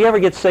people off. Do you ever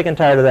get sick and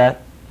tired of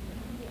that?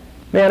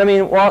 Man, I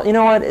mean, well, you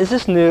know what? Is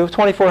this new?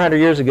 2,400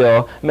 years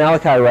ago,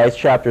 Malachi writes,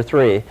 chapter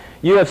 3,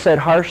 you have said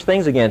harsh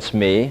things against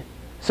me,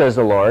 says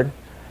the Lord,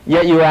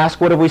 yet you ask,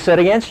 what have we said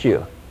against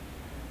you?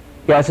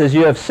 God says,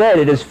 you have said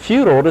it is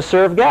futile to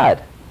serve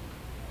God.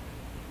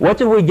 What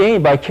did we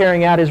gain by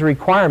carrying out his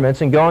requirements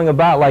and going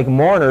about like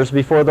mourners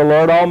before the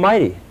Lord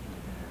Almighty?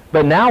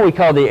 But now we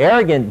call the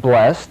arrogant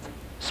blessed,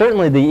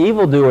 certainly the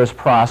evildoers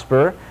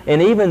prosper,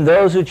 and even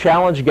those who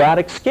challenge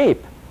God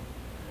escape.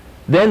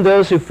 Then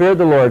those who feared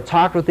the Lord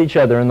talked with each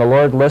other, and the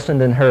Lord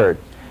listened and heard.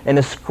 And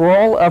a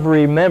scroll of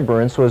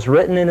remembrance was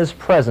written in his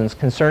presence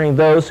concerning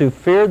those who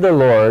feared the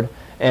Lord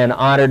and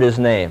honored his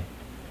name.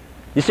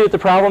 You see what the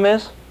problem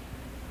is?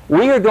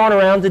 We are going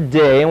around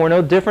today, and we're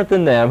no different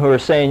than them, who are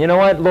saying, you know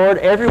what, Lord,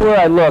 everywhere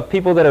I look,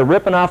 people that are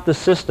ripping off the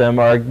system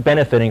are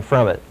benefiting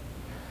from it.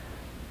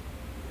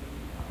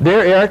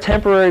 There are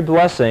temporary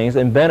blessings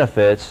and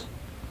benefits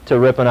to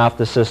ripping off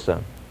the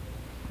system.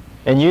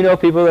 And you know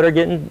people that are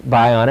getting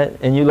by on it,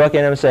 and you look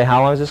at them and say,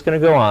 how long is this going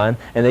to go on?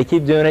 And they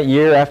keep doing it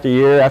year after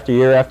year after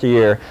year after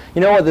year.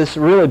 You know what, this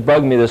really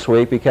bugged me this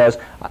week, because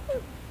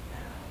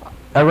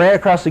I ran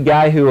across a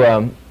guy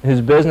whose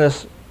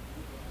business,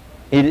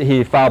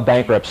 he filed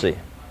bankruptcy.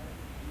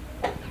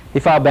 He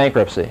filed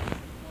bankruptcy.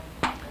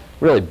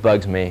 Really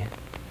bugs me,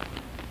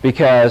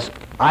 because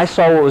I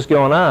saw what was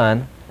going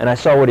on, and I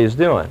saw what he was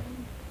doing.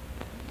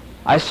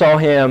 I saw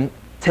him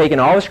taking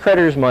all his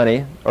creditors'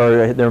 money,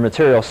 or their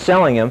material,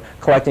 selling them,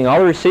 collecting all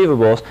the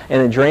receivables,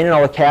 and then draining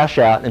all the cash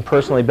out and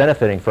personally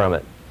benefiting from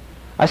it.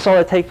 I saw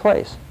that take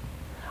place.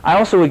 I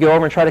also would go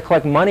over and try to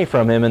collect money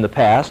from him in the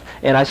past,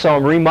 and I saw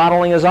him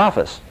remodeling his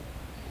office.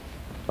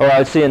 Or I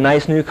would see a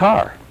nice new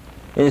car.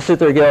 And you sit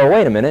there and go, oh,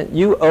 wait a minute,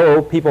 you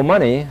owe people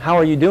money. How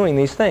are you doing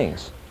these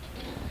things?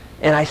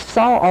 And I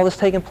saw all this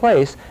taking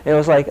place, and it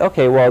was like,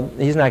 okay, well,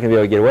 he's not going to be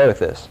able to get away with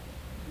this.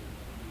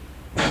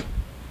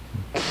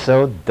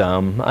 So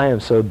dumb. I am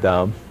so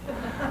dumb.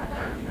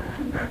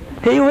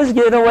 He was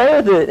getting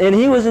away with it, and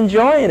he was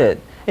enjoying it.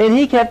 And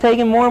he kept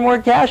taking more and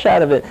more cash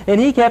out of it, and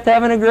he kept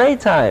having a great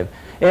time.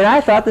 And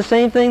I thought the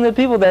same thing that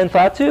people then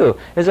thought too,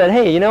 is that,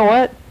 hey, you know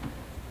what?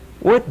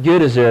 What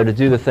good is there to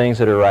do the things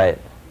that are right?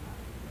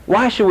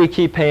 Why should we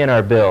keep paying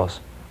our bills?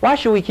 Why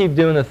should we keep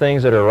doing the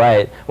things that are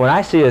right when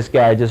I see this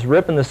guy just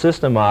ripping the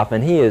system off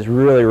and he is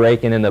really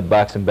raking in the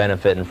bucks and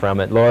benefiting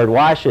from it? Lord,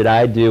 why should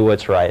I do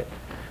what's right?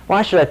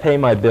 Why should I pay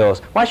my bills?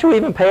 Why should we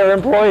even pay our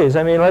employees?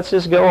 I mean, let's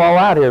just go all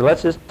out here.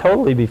 Let's just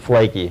totally be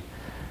flaky.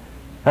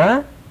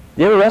 Huh?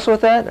 Do you ever wrestle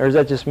with that, or is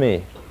that just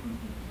me?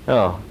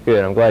 Oh,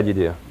 good. I'm glad you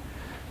do.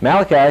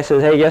 Malachi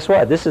says, hey, guess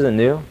what? This isn't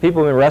new.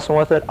 People have been wrestling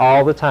with it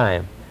all the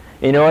time.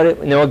 You know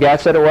what God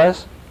said it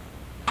was?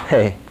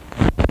 Hey,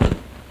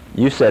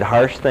 you said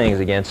harsh things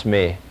against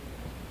me.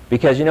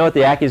 Because you know what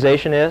the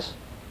accusation is?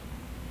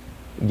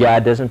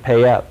 God doesn't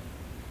pay up.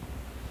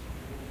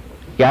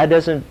 God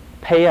doesn't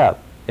pay up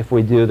if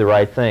we do the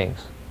right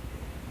things.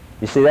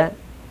 You see that?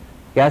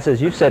 God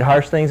says, you said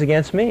harsh things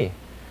against me.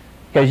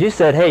 Because you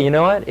said, hey, you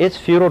know what? It's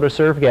futile to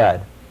serve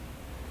God.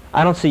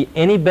 I don't see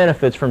any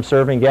benefits from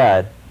serving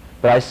God,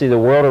 but I see the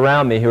world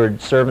around me who are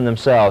serving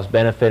themselves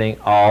benefiting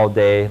all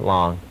day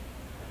long.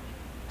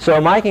 So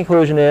my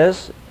conclusion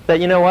is that,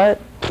 you know what?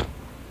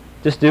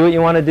 Just do what you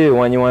want to do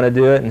when you want to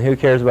do it, and who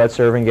cares about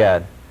serving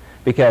God?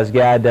 Because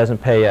God doesn't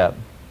pay up.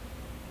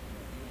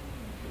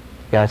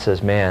 God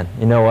says, man,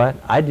 you know what?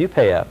 I do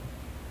pay up.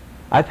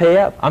 I pay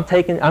up. I'm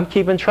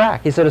keeping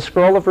track. He said, a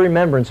scroll of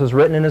remembrance was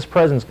written in his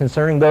presence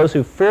concerning those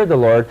who feared the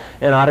Lord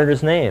and honored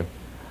his name.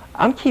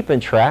 I'm keeping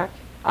track.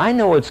 I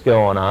know what's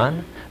going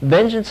on.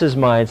 Vengeance is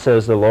mine,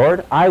 says the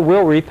Lord. I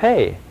will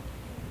repay.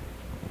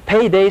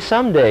 Payday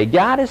someday.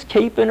 God is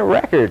keeping a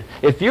record.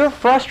 If you're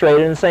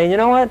frustrated and saying, you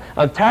know what,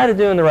 I'm tired of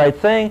doing the right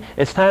thing,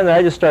 it's time that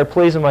I just start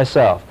pleasing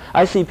myself.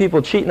 I see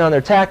people cheating on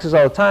their taxes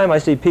all the time. I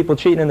see people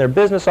cheating in their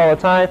business all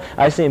the time.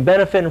 I see them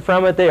benefiting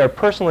from it. They are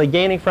personally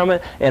gaining from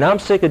it, and I'm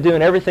sick of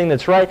doing everything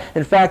that's right.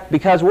 In fact,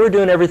 because we're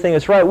doing everything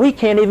that's right, we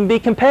can't even be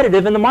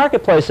competitive in the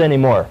marketplace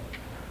anymore.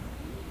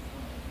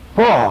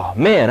 Oh,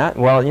 man,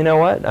 well, you know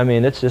what? I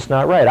mean, it's just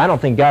not right. I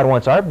don't think God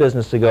wants our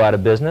business to go out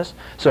of business,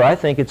 so I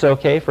think it's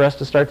okay for us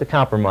to start to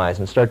compromise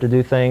and start to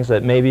do things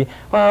that maybe,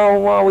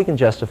 well, we can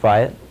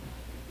justify it.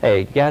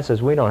 Hey, God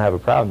says we don't have a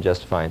problem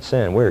justifying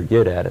sin. We're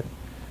good at it.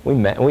 We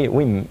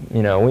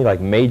like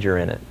major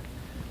in it.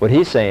 What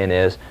he's saying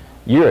is,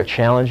 you're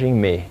challenging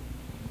me.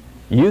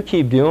 You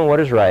keep doing what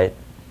is right,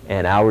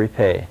 and I'll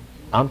repay.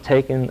 I'm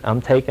taking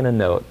a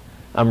note.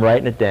 I'm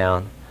writing it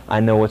down. I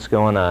know what's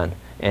going on.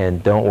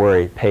 And don't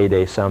worry,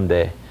 payday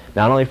someday.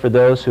 Not only for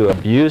those who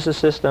abuse the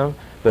system,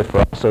 but for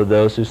also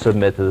those who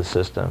submit to the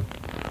system.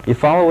 You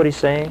follow what he's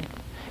saying?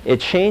 It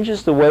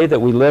changes the way that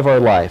we live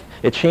our life.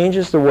 It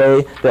changes the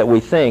way that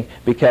we think,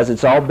 because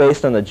it's all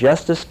based on the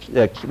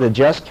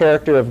just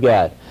character of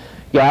God.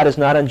 God is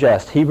not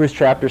unjust. Hebrews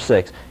chapter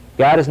 6.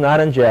 God is not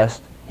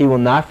unjust. He will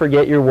not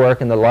forget your work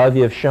and the love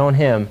you have shown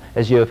him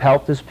as you have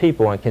helped his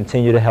people and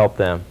continue to help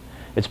them.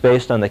 It's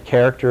based on the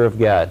character of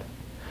God.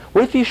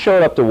 What if you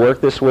showed up to work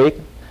this week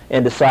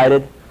and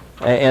decided,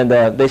 and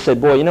they said,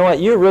 boy, you know what,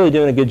 you're really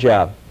doing a good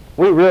job.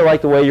 We really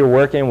like the way you're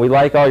working. We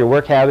like all your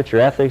work habits, your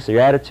ethics,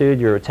 your attitude,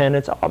 your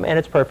attendance. Oh, man,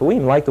 it's perfect. We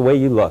even like the way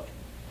you look.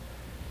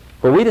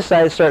 But we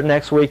decided to start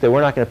next week that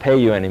we're not going to pay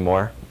you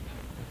anymore.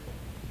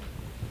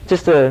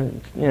 Just a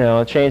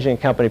changing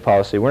company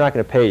policy. We're not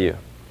going to pay you.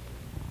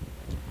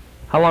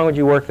 How long would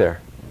you work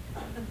there?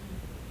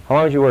 How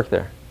long would you work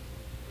there?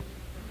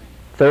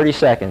 30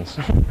 seconds.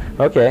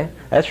 Okay,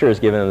 that sure is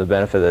giving them the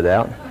benefit of the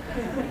doubt.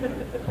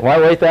 Why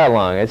wait that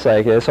long? It's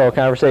like this whole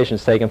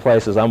conversation's taking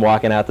place as I'm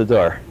walking out the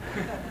door.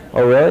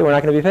 Oh, really? We're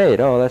not going to be paid.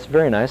 Oh, that's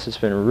very nice. It's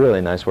been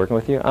really nice working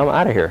with you. I'm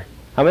out of here.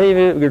 How many of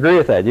you agree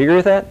with that? Do you agree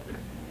with that?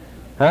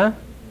 Huh?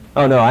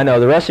 Oh, no, I know.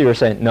 The rest of you are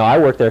saying, no, I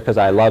work there because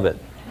I love it.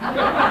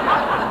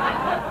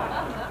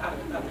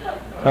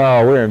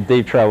 Oh, we're in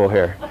deep trouble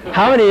here.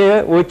 How many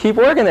of you would keep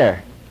working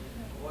there?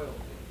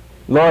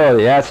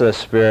 Loyalty. That's the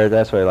spirit.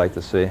 That's what I like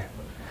to see.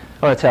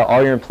 I want to tell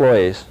all your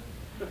employees.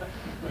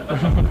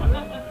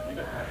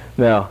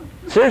 No.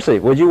 Seriously,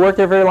 would you work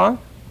there very long?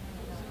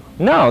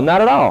 No,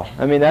 not at all.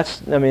 I mean,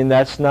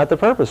 that's not the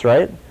purpose,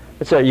 right?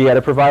 You got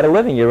to provide a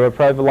living. You got to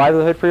provide a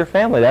livelihood for your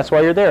family. That's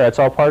why you're there. That's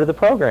all part of the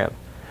program.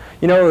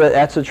 You know,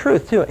 that's the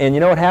truth, too. And you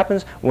know what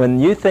happens? When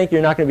you think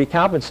you're not going to be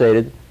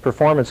compensated,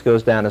 performance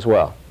goes down as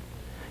well.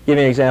 Give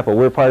you an example.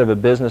 We're part of a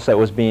business that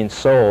was being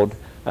sold,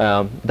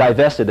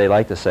 divested, they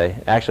like to say.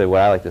 Actually,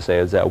 what I like to say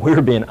is that we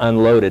were being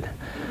unloaded.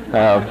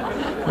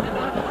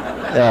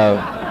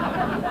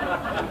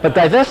 But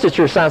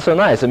divestiture sounds so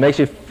nice. It makes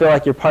you feel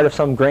like you're part of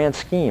some grand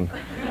scheme.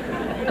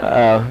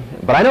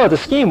 But I know what the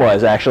scheme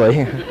was,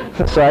 actually,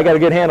 so I got a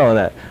good handle on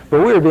that.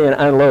 But we were being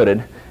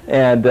unloaded,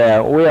 and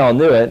we all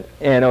knew it,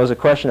 and it was a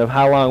question of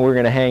how long we were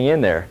going to hang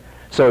in there.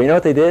 So you know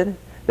what they did?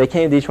 They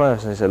came to each one of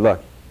us and they said,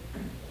 look,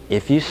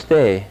 if you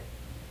stay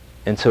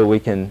until we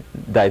can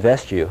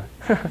divest you,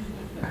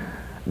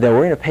 then we're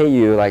going to pay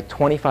you like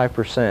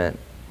 25%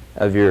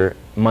 of your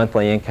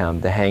monthly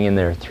income to hang in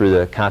there through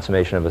the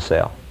consummation of a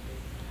sale.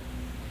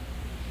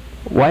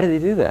 Why did he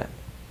do that?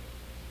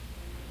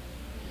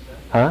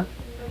 Huh?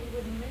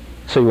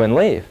 So you wouldn't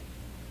leave.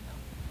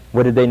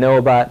 What did they know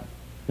about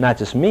not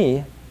just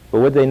me, but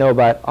what did they know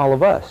about all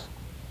of us?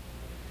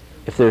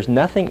 If there's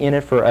nothing in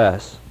it for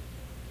us,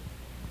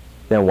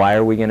 then why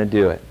are we going to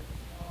do it?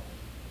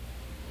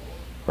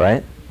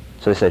 Right?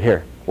 So they said,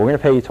 here, we're going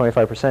to pay you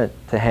 25%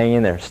 to hang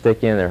in there,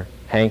 stick in there,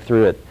 hang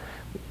through it.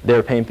 They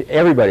were paying,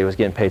 everybody was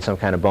getting paid some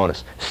kind of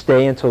bonus.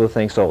 Stay until the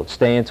thing sold.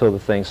 Stay until the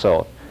thing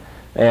sold.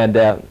 And,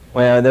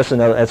 well, that's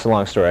a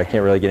long story I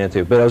can't really get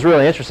into. But it was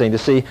really interesting to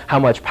see how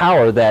much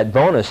power that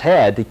bonus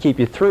had to keep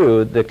you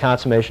through the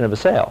consummation of a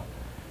sale.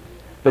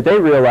 But they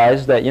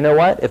realized that, you know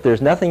what, if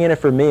there's nothing in it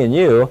for me and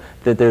you,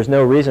 that there's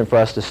no reason for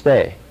us to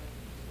stay.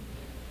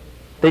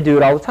 They do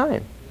it all the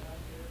time.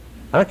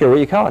 I don't care what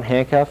you call it,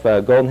 handcuff,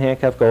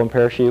 golden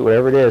parachute,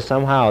 whatever it is,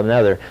 somehow or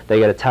another, they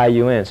got to tie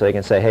you in so they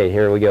can say, hey,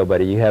 here we go,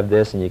 buddy, you have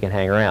this and you can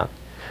hang around.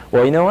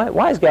 Well, you know what?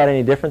 Why is God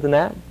any different than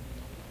that?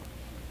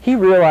 He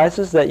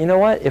realizes that, you know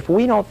what, if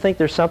we don't think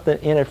there's something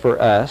in it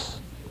for us,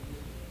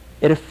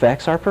 it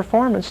affects our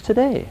performance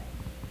today.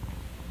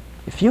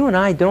 If you and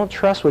I don't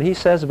trust what he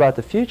says about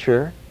the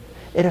future,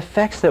 it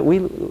affects the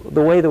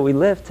way that we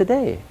live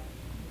today.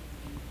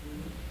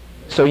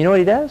 So you know what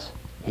he does?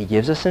 He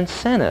gives us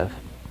incentive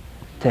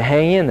to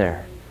hang in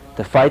there,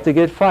 to fight the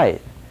good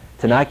fight,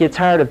 to not get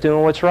tired of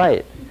doing what's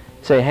right.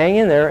 Say, hang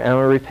in there and I'm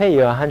going to repay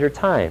you 100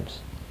 times.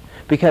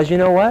 Because you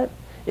know what?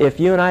 If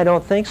you and I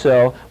don't think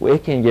so,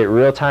 it can get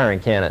real tiring,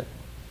 can't it?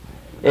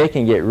 It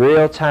can get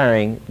real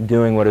tiring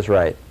doing what is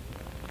right.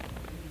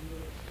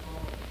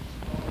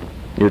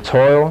 Your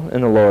toil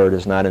in the Lord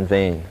is not in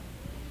vain.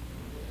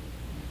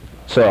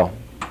 So,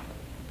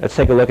 let's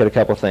take a look at a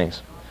couple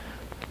things.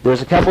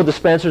 There's a couple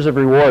dispensers of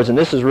rewards, and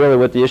this is really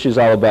what the issue is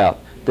all about.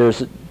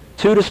 There's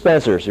two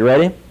dispensers. You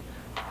ready?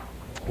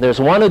 There's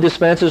one who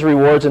dispenses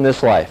rewards in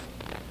this life.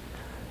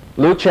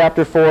 Luke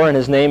chapter 4, and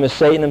his name is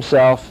Satan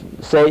himself.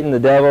 Satan, the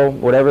devil,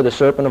 whatever, the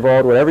serpent of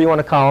old, whatever you want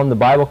to call him, the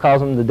Bible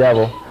calls him the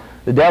devil.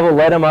 The devil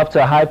led him up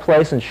to a high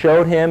place and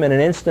showed him in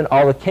an instant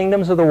all the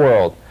kingdoms of the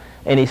world.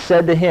 And he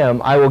said to him,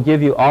 I will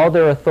give you all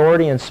their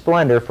authority and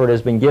splendor, for it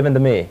has been given to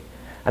me.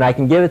 And I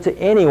can give it to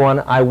anyone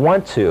I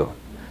want to.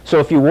 So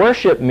if you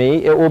worship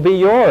me, it will be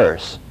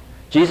yours.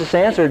 Jesus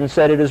answered and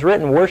said, it is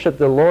written, worship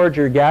the Lord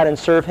your God and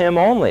serve him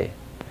only.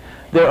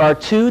 There are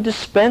two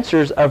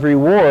dispensers of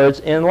rewards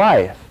in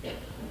life.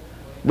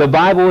 The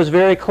Bible is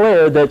very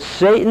clear that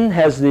Satan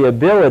has the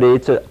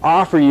ability to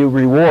offer you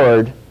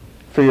reward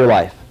for your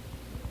life.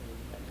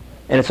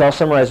 And it's all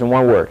summarized in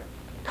one word,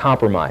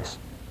 compromise.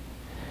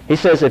 He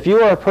says, if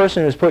you are a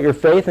person who's put your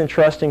faith and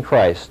trust in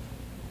Christ,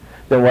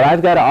 then what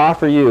I've got to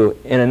offer you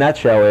in a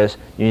nutshell is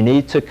you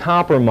need to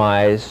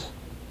compromise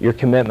your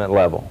commitment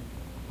level.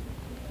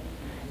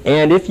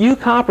 And if you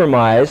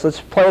compromise, let's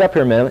play it up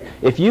here a minute,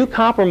 if you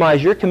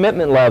compromise your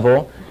commitment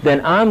level,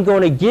 then I'm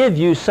going to give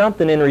you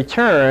something in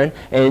return,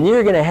 and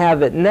you're going to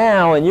have it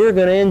now, and you're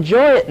going to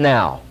enjoy it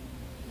now.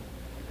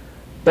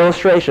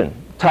 Illustration.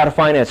 Taught a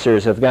finance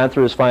series. I've gone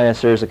through this finance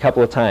series a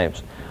couple of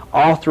times.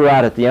 All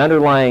throughout it, the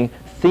underlying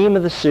theme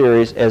of the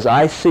series, as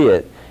I see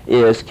it,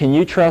 is can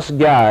you trust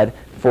God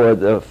for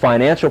the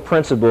financial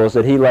principles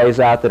that he lays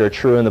out that are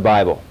true in the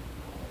Bible?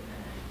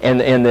 And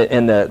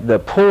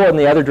the pull in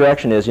the other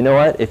direction is, you know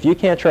what? If you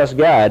can't trust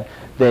God,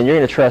 then you're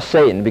going to trust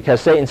Satan, because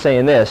Satan's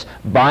saying this,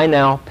 buy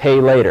now, pay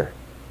later.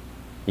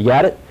 You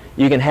got it?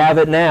 You can have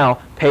it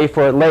now, pay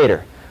for it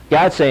later.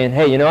 God's saying,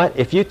 hey, you know what?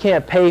 If you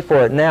can't pay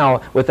for it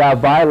now without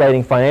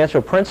violating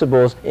financial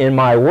principles in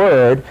my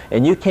word,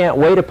 and you can't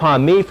wait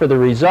upon me for the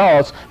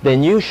results,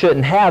 then you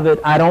shouldn't have it.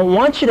 I don't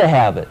want you to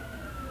have it.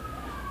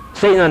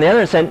 Satan on the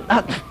other hand said,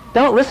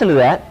 don't listen to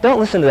that.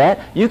 Don't listen to that.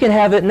 You can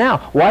have it now.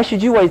 Why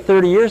should you wait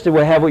 30 years to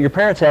have what your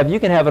parents have?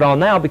 You can have it all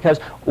now, because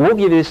we'll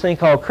give you this thing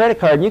called credit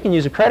card, and you can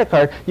use a credit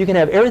card. You can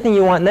have everything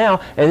you want now,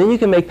 and then you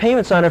can make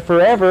payments on it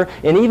forever,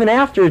 and even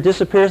after it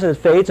disappears and it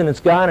fades and it's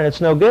gone and it's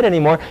no good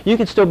anymore, you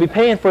can still be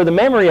paying for the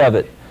memory of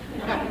it.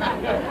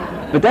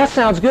 But that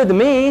sounds good to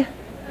me,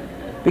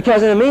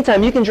 because in the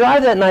meantime, you can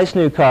drive that nice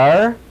new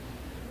car,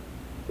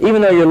 even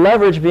though you're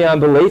leveraged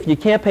beyond belief. You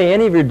can't pay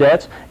any of your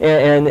debts,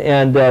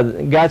 and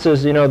God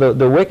says, you know,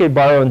 the wicked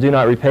borrow and do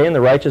not repay, and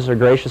the righteous are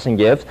gracious and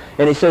give.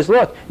 And he says,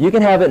 look, you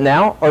can have it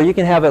now, or you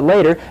can have it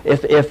later.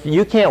 If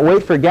you can't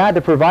wait for God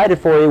to provide it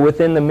for you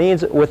within the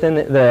means, within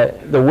the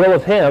will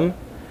of him,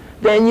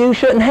 then you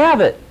shouldn't have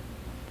it.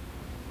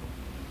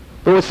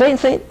 But with Satan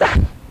saying,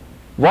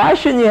 why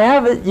shouldn't you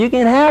have it? You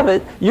can have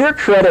it. You're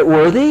credit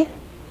worthy.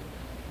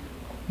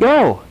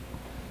 Go.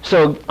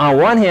 So on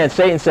one hand,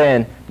 Satan's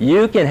saying,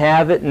 you can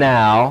have it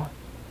now.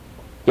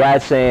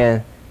 God's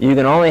saying, you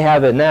can only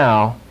have it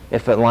now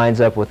if it lines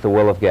up with the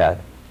will of God.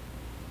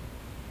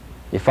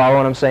 You follow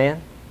what I'm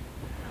saying?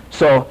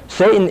 So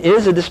Satan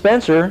is a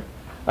dispenser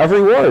of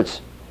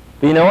rewards.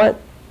 But you know what?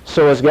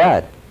 So is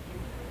God.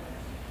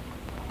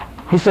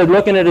 He said,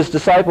 looking at his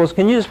disciples,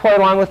 can you just play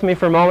along with me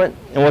for a moment?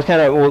 And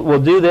we'll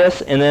do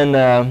this, and then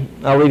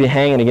I'll leave you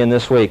hanging again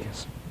this week.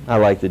 I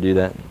like to do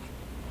that.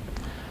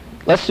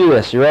 Let's do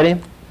this. You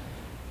ready?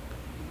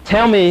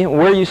 Tell me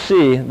where you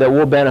see that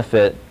we'll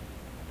benefit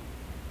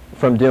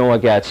from doing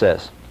what God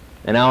says.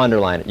 And I'll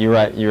underline it. You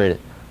read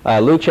it.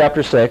 Luke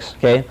chapter 6,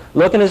 okay?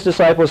 Looking at his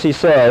disciples, he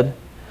said,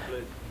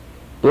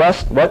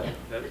 blessed, what?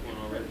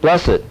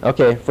 Blessed.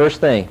 Okay, first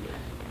thing.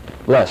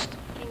 Blessed.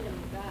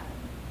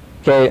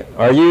 Okay,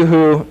 are you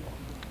who...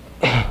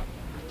 Do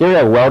you ever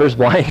have welder's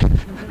blind?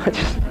 I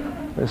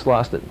just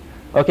lost it.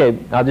 Okay,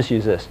 I'll just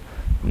use this.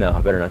 No,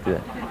 I better not do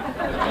that.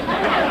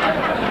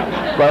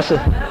 Blessed.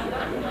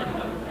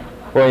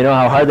 Well, you know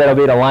how hard that'll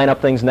be to line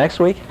up things next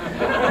week?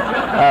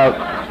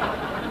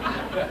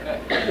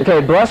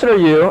 Okay, blessed are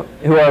you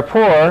who are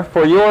poor,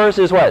 for yours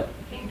is what?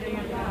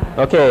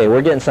 Okay,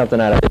 we're getting something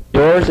out of it.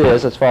 Yours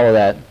is, let's follow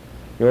that.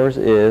 Yours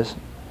is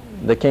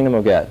the kingdom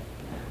of God.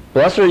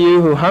 Blessed are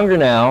you who hunger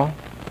now.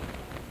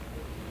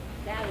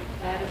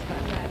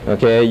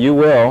 Okay, you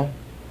will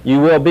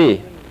be.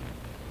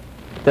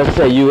 It doesn't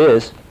say you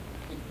is.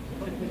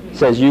 It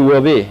says you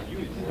will be.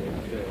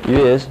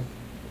 You is.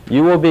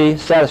 You will be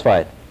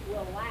satisfied.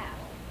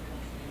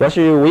 Blessed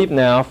are you who weep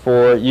now,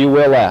 for you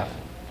will laugh.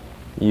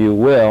 You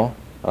will,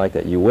 I like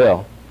that, you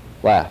will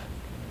laugh.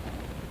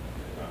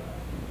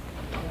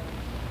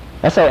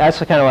 That's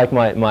kind of like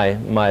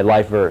my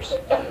life verse.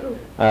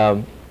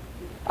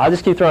 I'll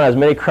just keep throwing out as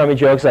many crummy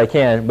jokes as I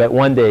can, but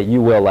one day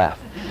you will laugh.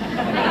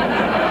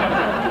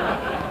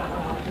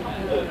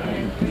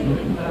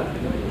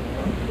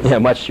 Yeah,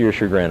 much to your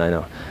chagrin, I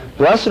know.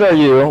 Blessed are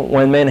you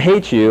when men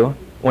hate you,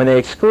 when they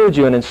exclude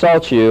you and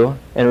insult you,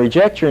 and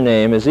reject your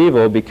name as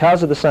evil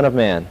because of the Son of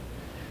Man.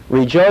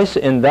 Rejoice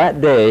in that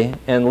day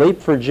and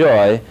leap for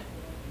joy,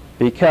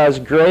 because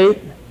great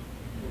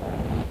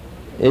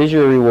is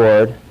your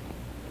reward.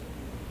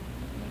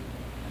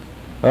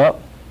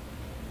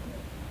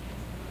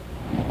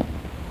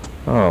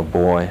 Oh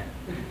boy.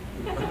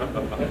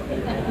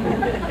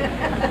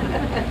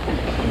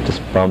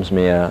 Just bums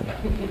me out.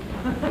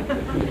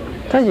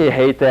 Don't you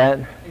hate that?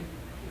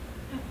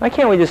 Why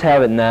can't we just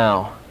have it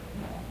now?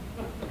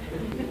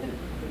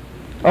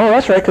 Oh,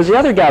 that's right, because the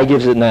other guy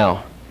gives it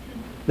now.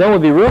 Then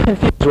we'd be real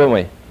confused, wouldn't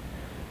we?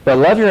 But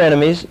love your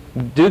enemies,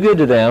 do good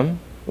to them,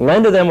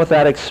 lend to them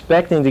without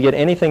expecting to get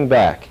anything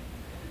back.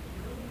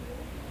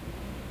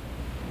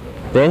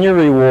 Then your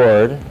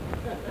reward,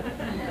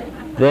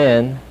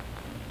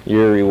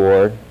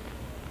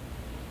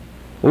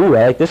 ooh,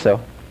 I like this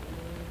though,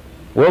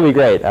 will be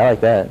great. I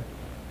like that.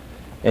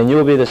 And you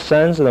will be the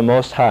sons of the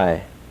Most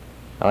High.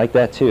 I like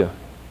that too.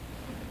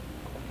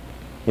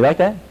 You like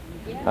that?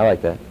 Yeah. I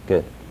like that.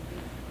 Good.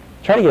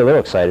 Try to get a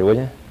little excited, would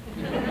you?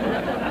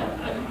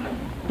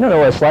 I don't know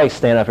what it's like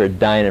standing up here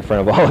dying in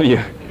front of all of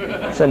you.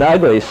 It's an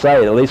ugly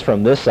sight, at least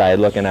from this side,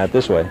 looking at it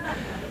this way.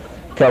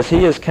 Because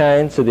he is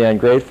kind to the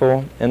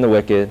ungrateful and the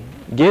wicked.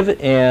 Give,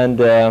 and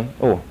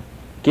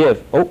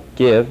give,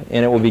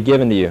 and it will be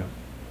given to you.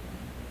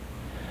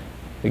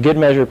 A good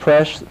measure,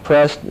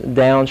 pressed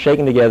down,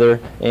 shaken together,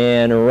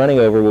 and running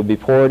over will be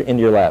poured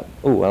into your lap.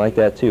 Ooh, I like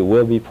that too.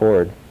 Will be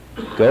poured.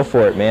 Go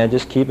for it, man.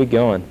 Just keep it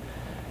going.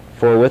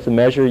 For with the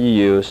measure you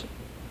use,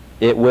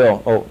 it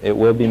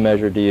will be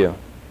measured to you.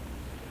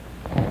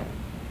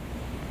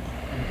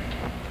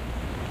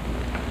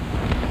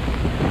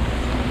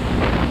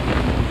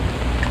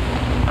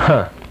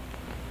 Huh.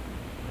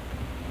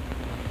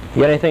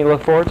 You got anything to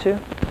look forward to?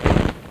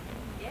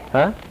 Yeah.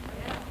 Huh?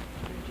 Yeah.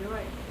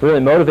 Enjoy. Really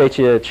motivates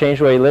you to change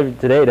the way you live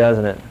today,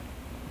 doesn't it?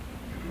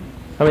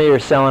 How many of you are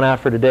selling out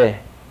for today?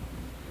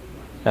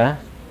 Huh?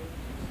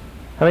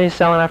 How many are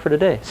selling out for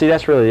today? See,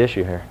 that's really the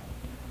issue here.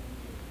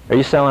 Are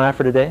you selling out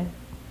for today?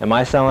 Am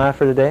I selling out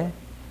for today?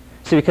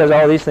 See, because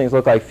all these things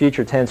look like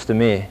future tense to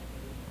me.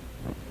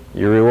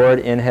 Your reward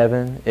in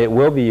heaven, it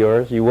will be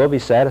yours. You will be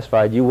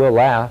satisfied. You will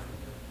laugh.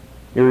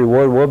 Your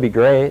reward will be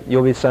great.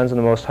 You'll be sons of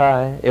the Most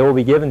High. It will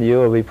be given to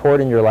you. It will be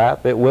poured in your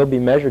lap. It will be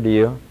measured to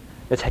you.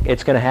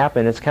 It's going to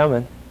happen. It's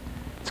coming.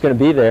 It's going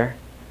to be there.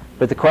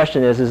 But the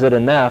question is it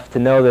enough to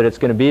know that it's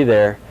going to be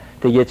there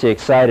to get you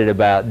excited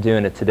about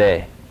doing it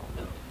today?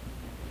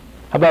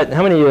 How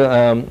many of you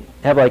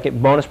have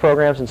like bonus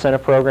programs,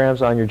 incentive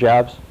programs on your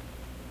jobs?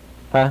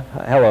 Huh?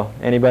 Hello,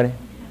 anybody?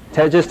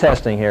 Just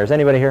testing here. Is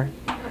anybody here?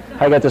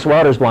 I got this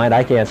welder's blind.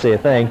 I can't see a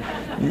thing.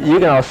 You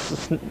can all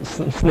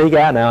sneak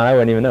out now, and I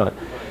wouldn't even know it.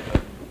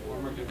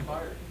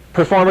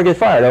 Performer get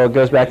fired. Oh, it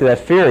goes back to that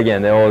fear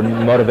again, the old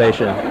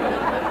motivation.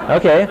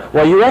 Okay,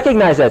 well, you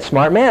recognize that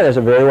smart man. There's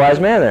a very wise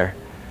man there.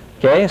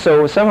 Okay,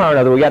 so somehow or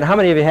another, we got. How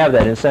many of you have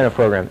that incentive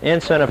program?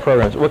 Incentive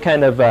programs. What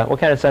kind of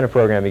incentive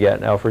program you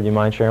got, Alfred? You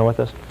mind sharing with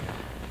us?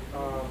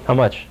 How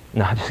much?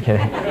 No, I'm just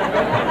kidding.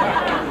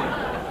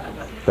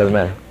 Doesn't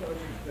matter.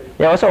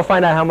 Yeah, let's all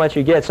find out how much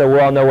you get, so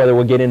we'll all know whether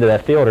we'll get into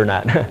that field or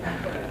not.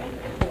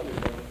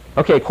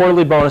 Okay,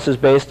 quarterly bonuses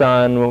based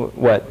on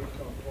what?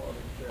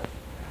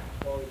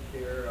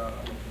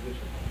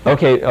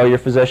 Okay, oh, your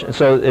physician.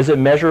 So is it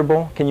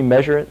measurable? Can you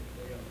measure it?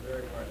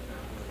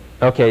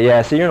 Okay,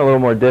 yeah, so you're in a little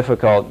more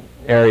difficult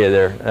area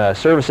there.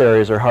 Service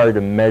areas are hard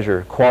to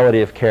measure.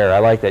 Quality of care, I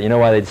like that. You know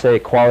why they'd say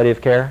quality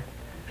of care?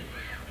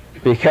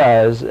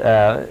 Because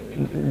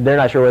they're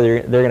not sure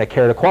whether they're going to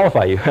care to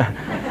qualify you.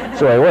 That's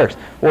the way it works.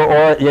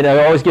 Or you know,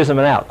 it always gives them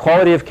an out.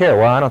 Quality of care,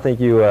 well, I don't think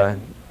you...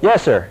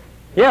 yes, sir.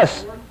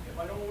 Yes? If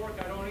I don't work,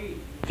 I don't eat.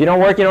 If you don't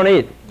work, you don't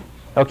eat.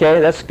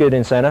 Okay, that's a good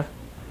incentive.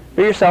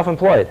 But you're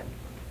self-employed.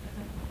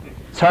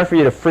 It's hard for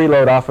you to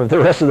freeload off of the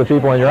rest of the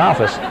people in your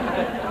office.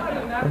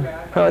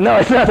 Oh, no,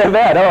 it's not that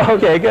bad. Oh,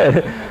 okay,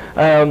 good.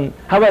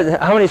 How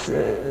many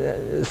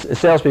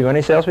salespeople?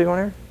 Any salespeople in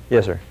here?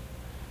 Yes, sir.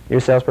 You're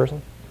a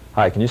salesperson?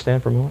 Hi, can you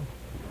stand for a moment?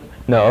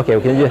 No, okay.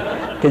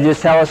 Well, can you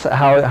just tell us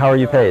how are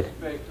you paid?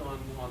 Based on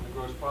the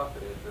gross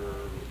profit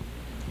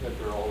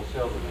after all the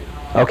sales are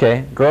made.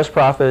 Okay, gross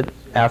profit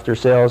after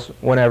sales,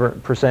 whenever,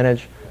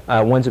 percentage,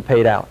 when's it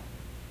paid out?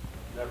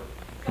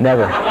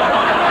 Never. Never.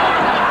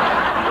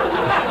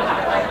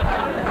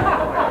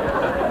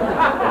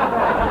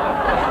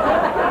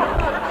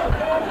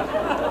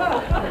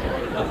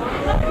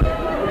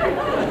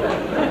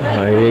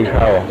 I'm in big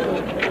trouble.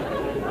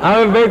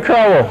 I'm in big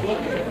trouble.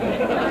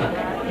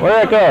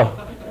 Where'd that go?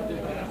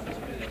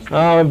 Oh,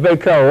 I'm in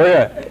big trouble.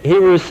 Where?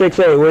 Hebrews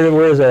 6:8.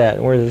 Where is that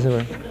at? Where is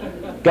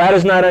it? God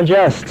is not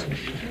unjust.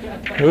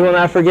 He will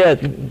not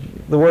forget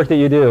the work that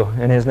you do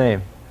in His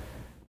name.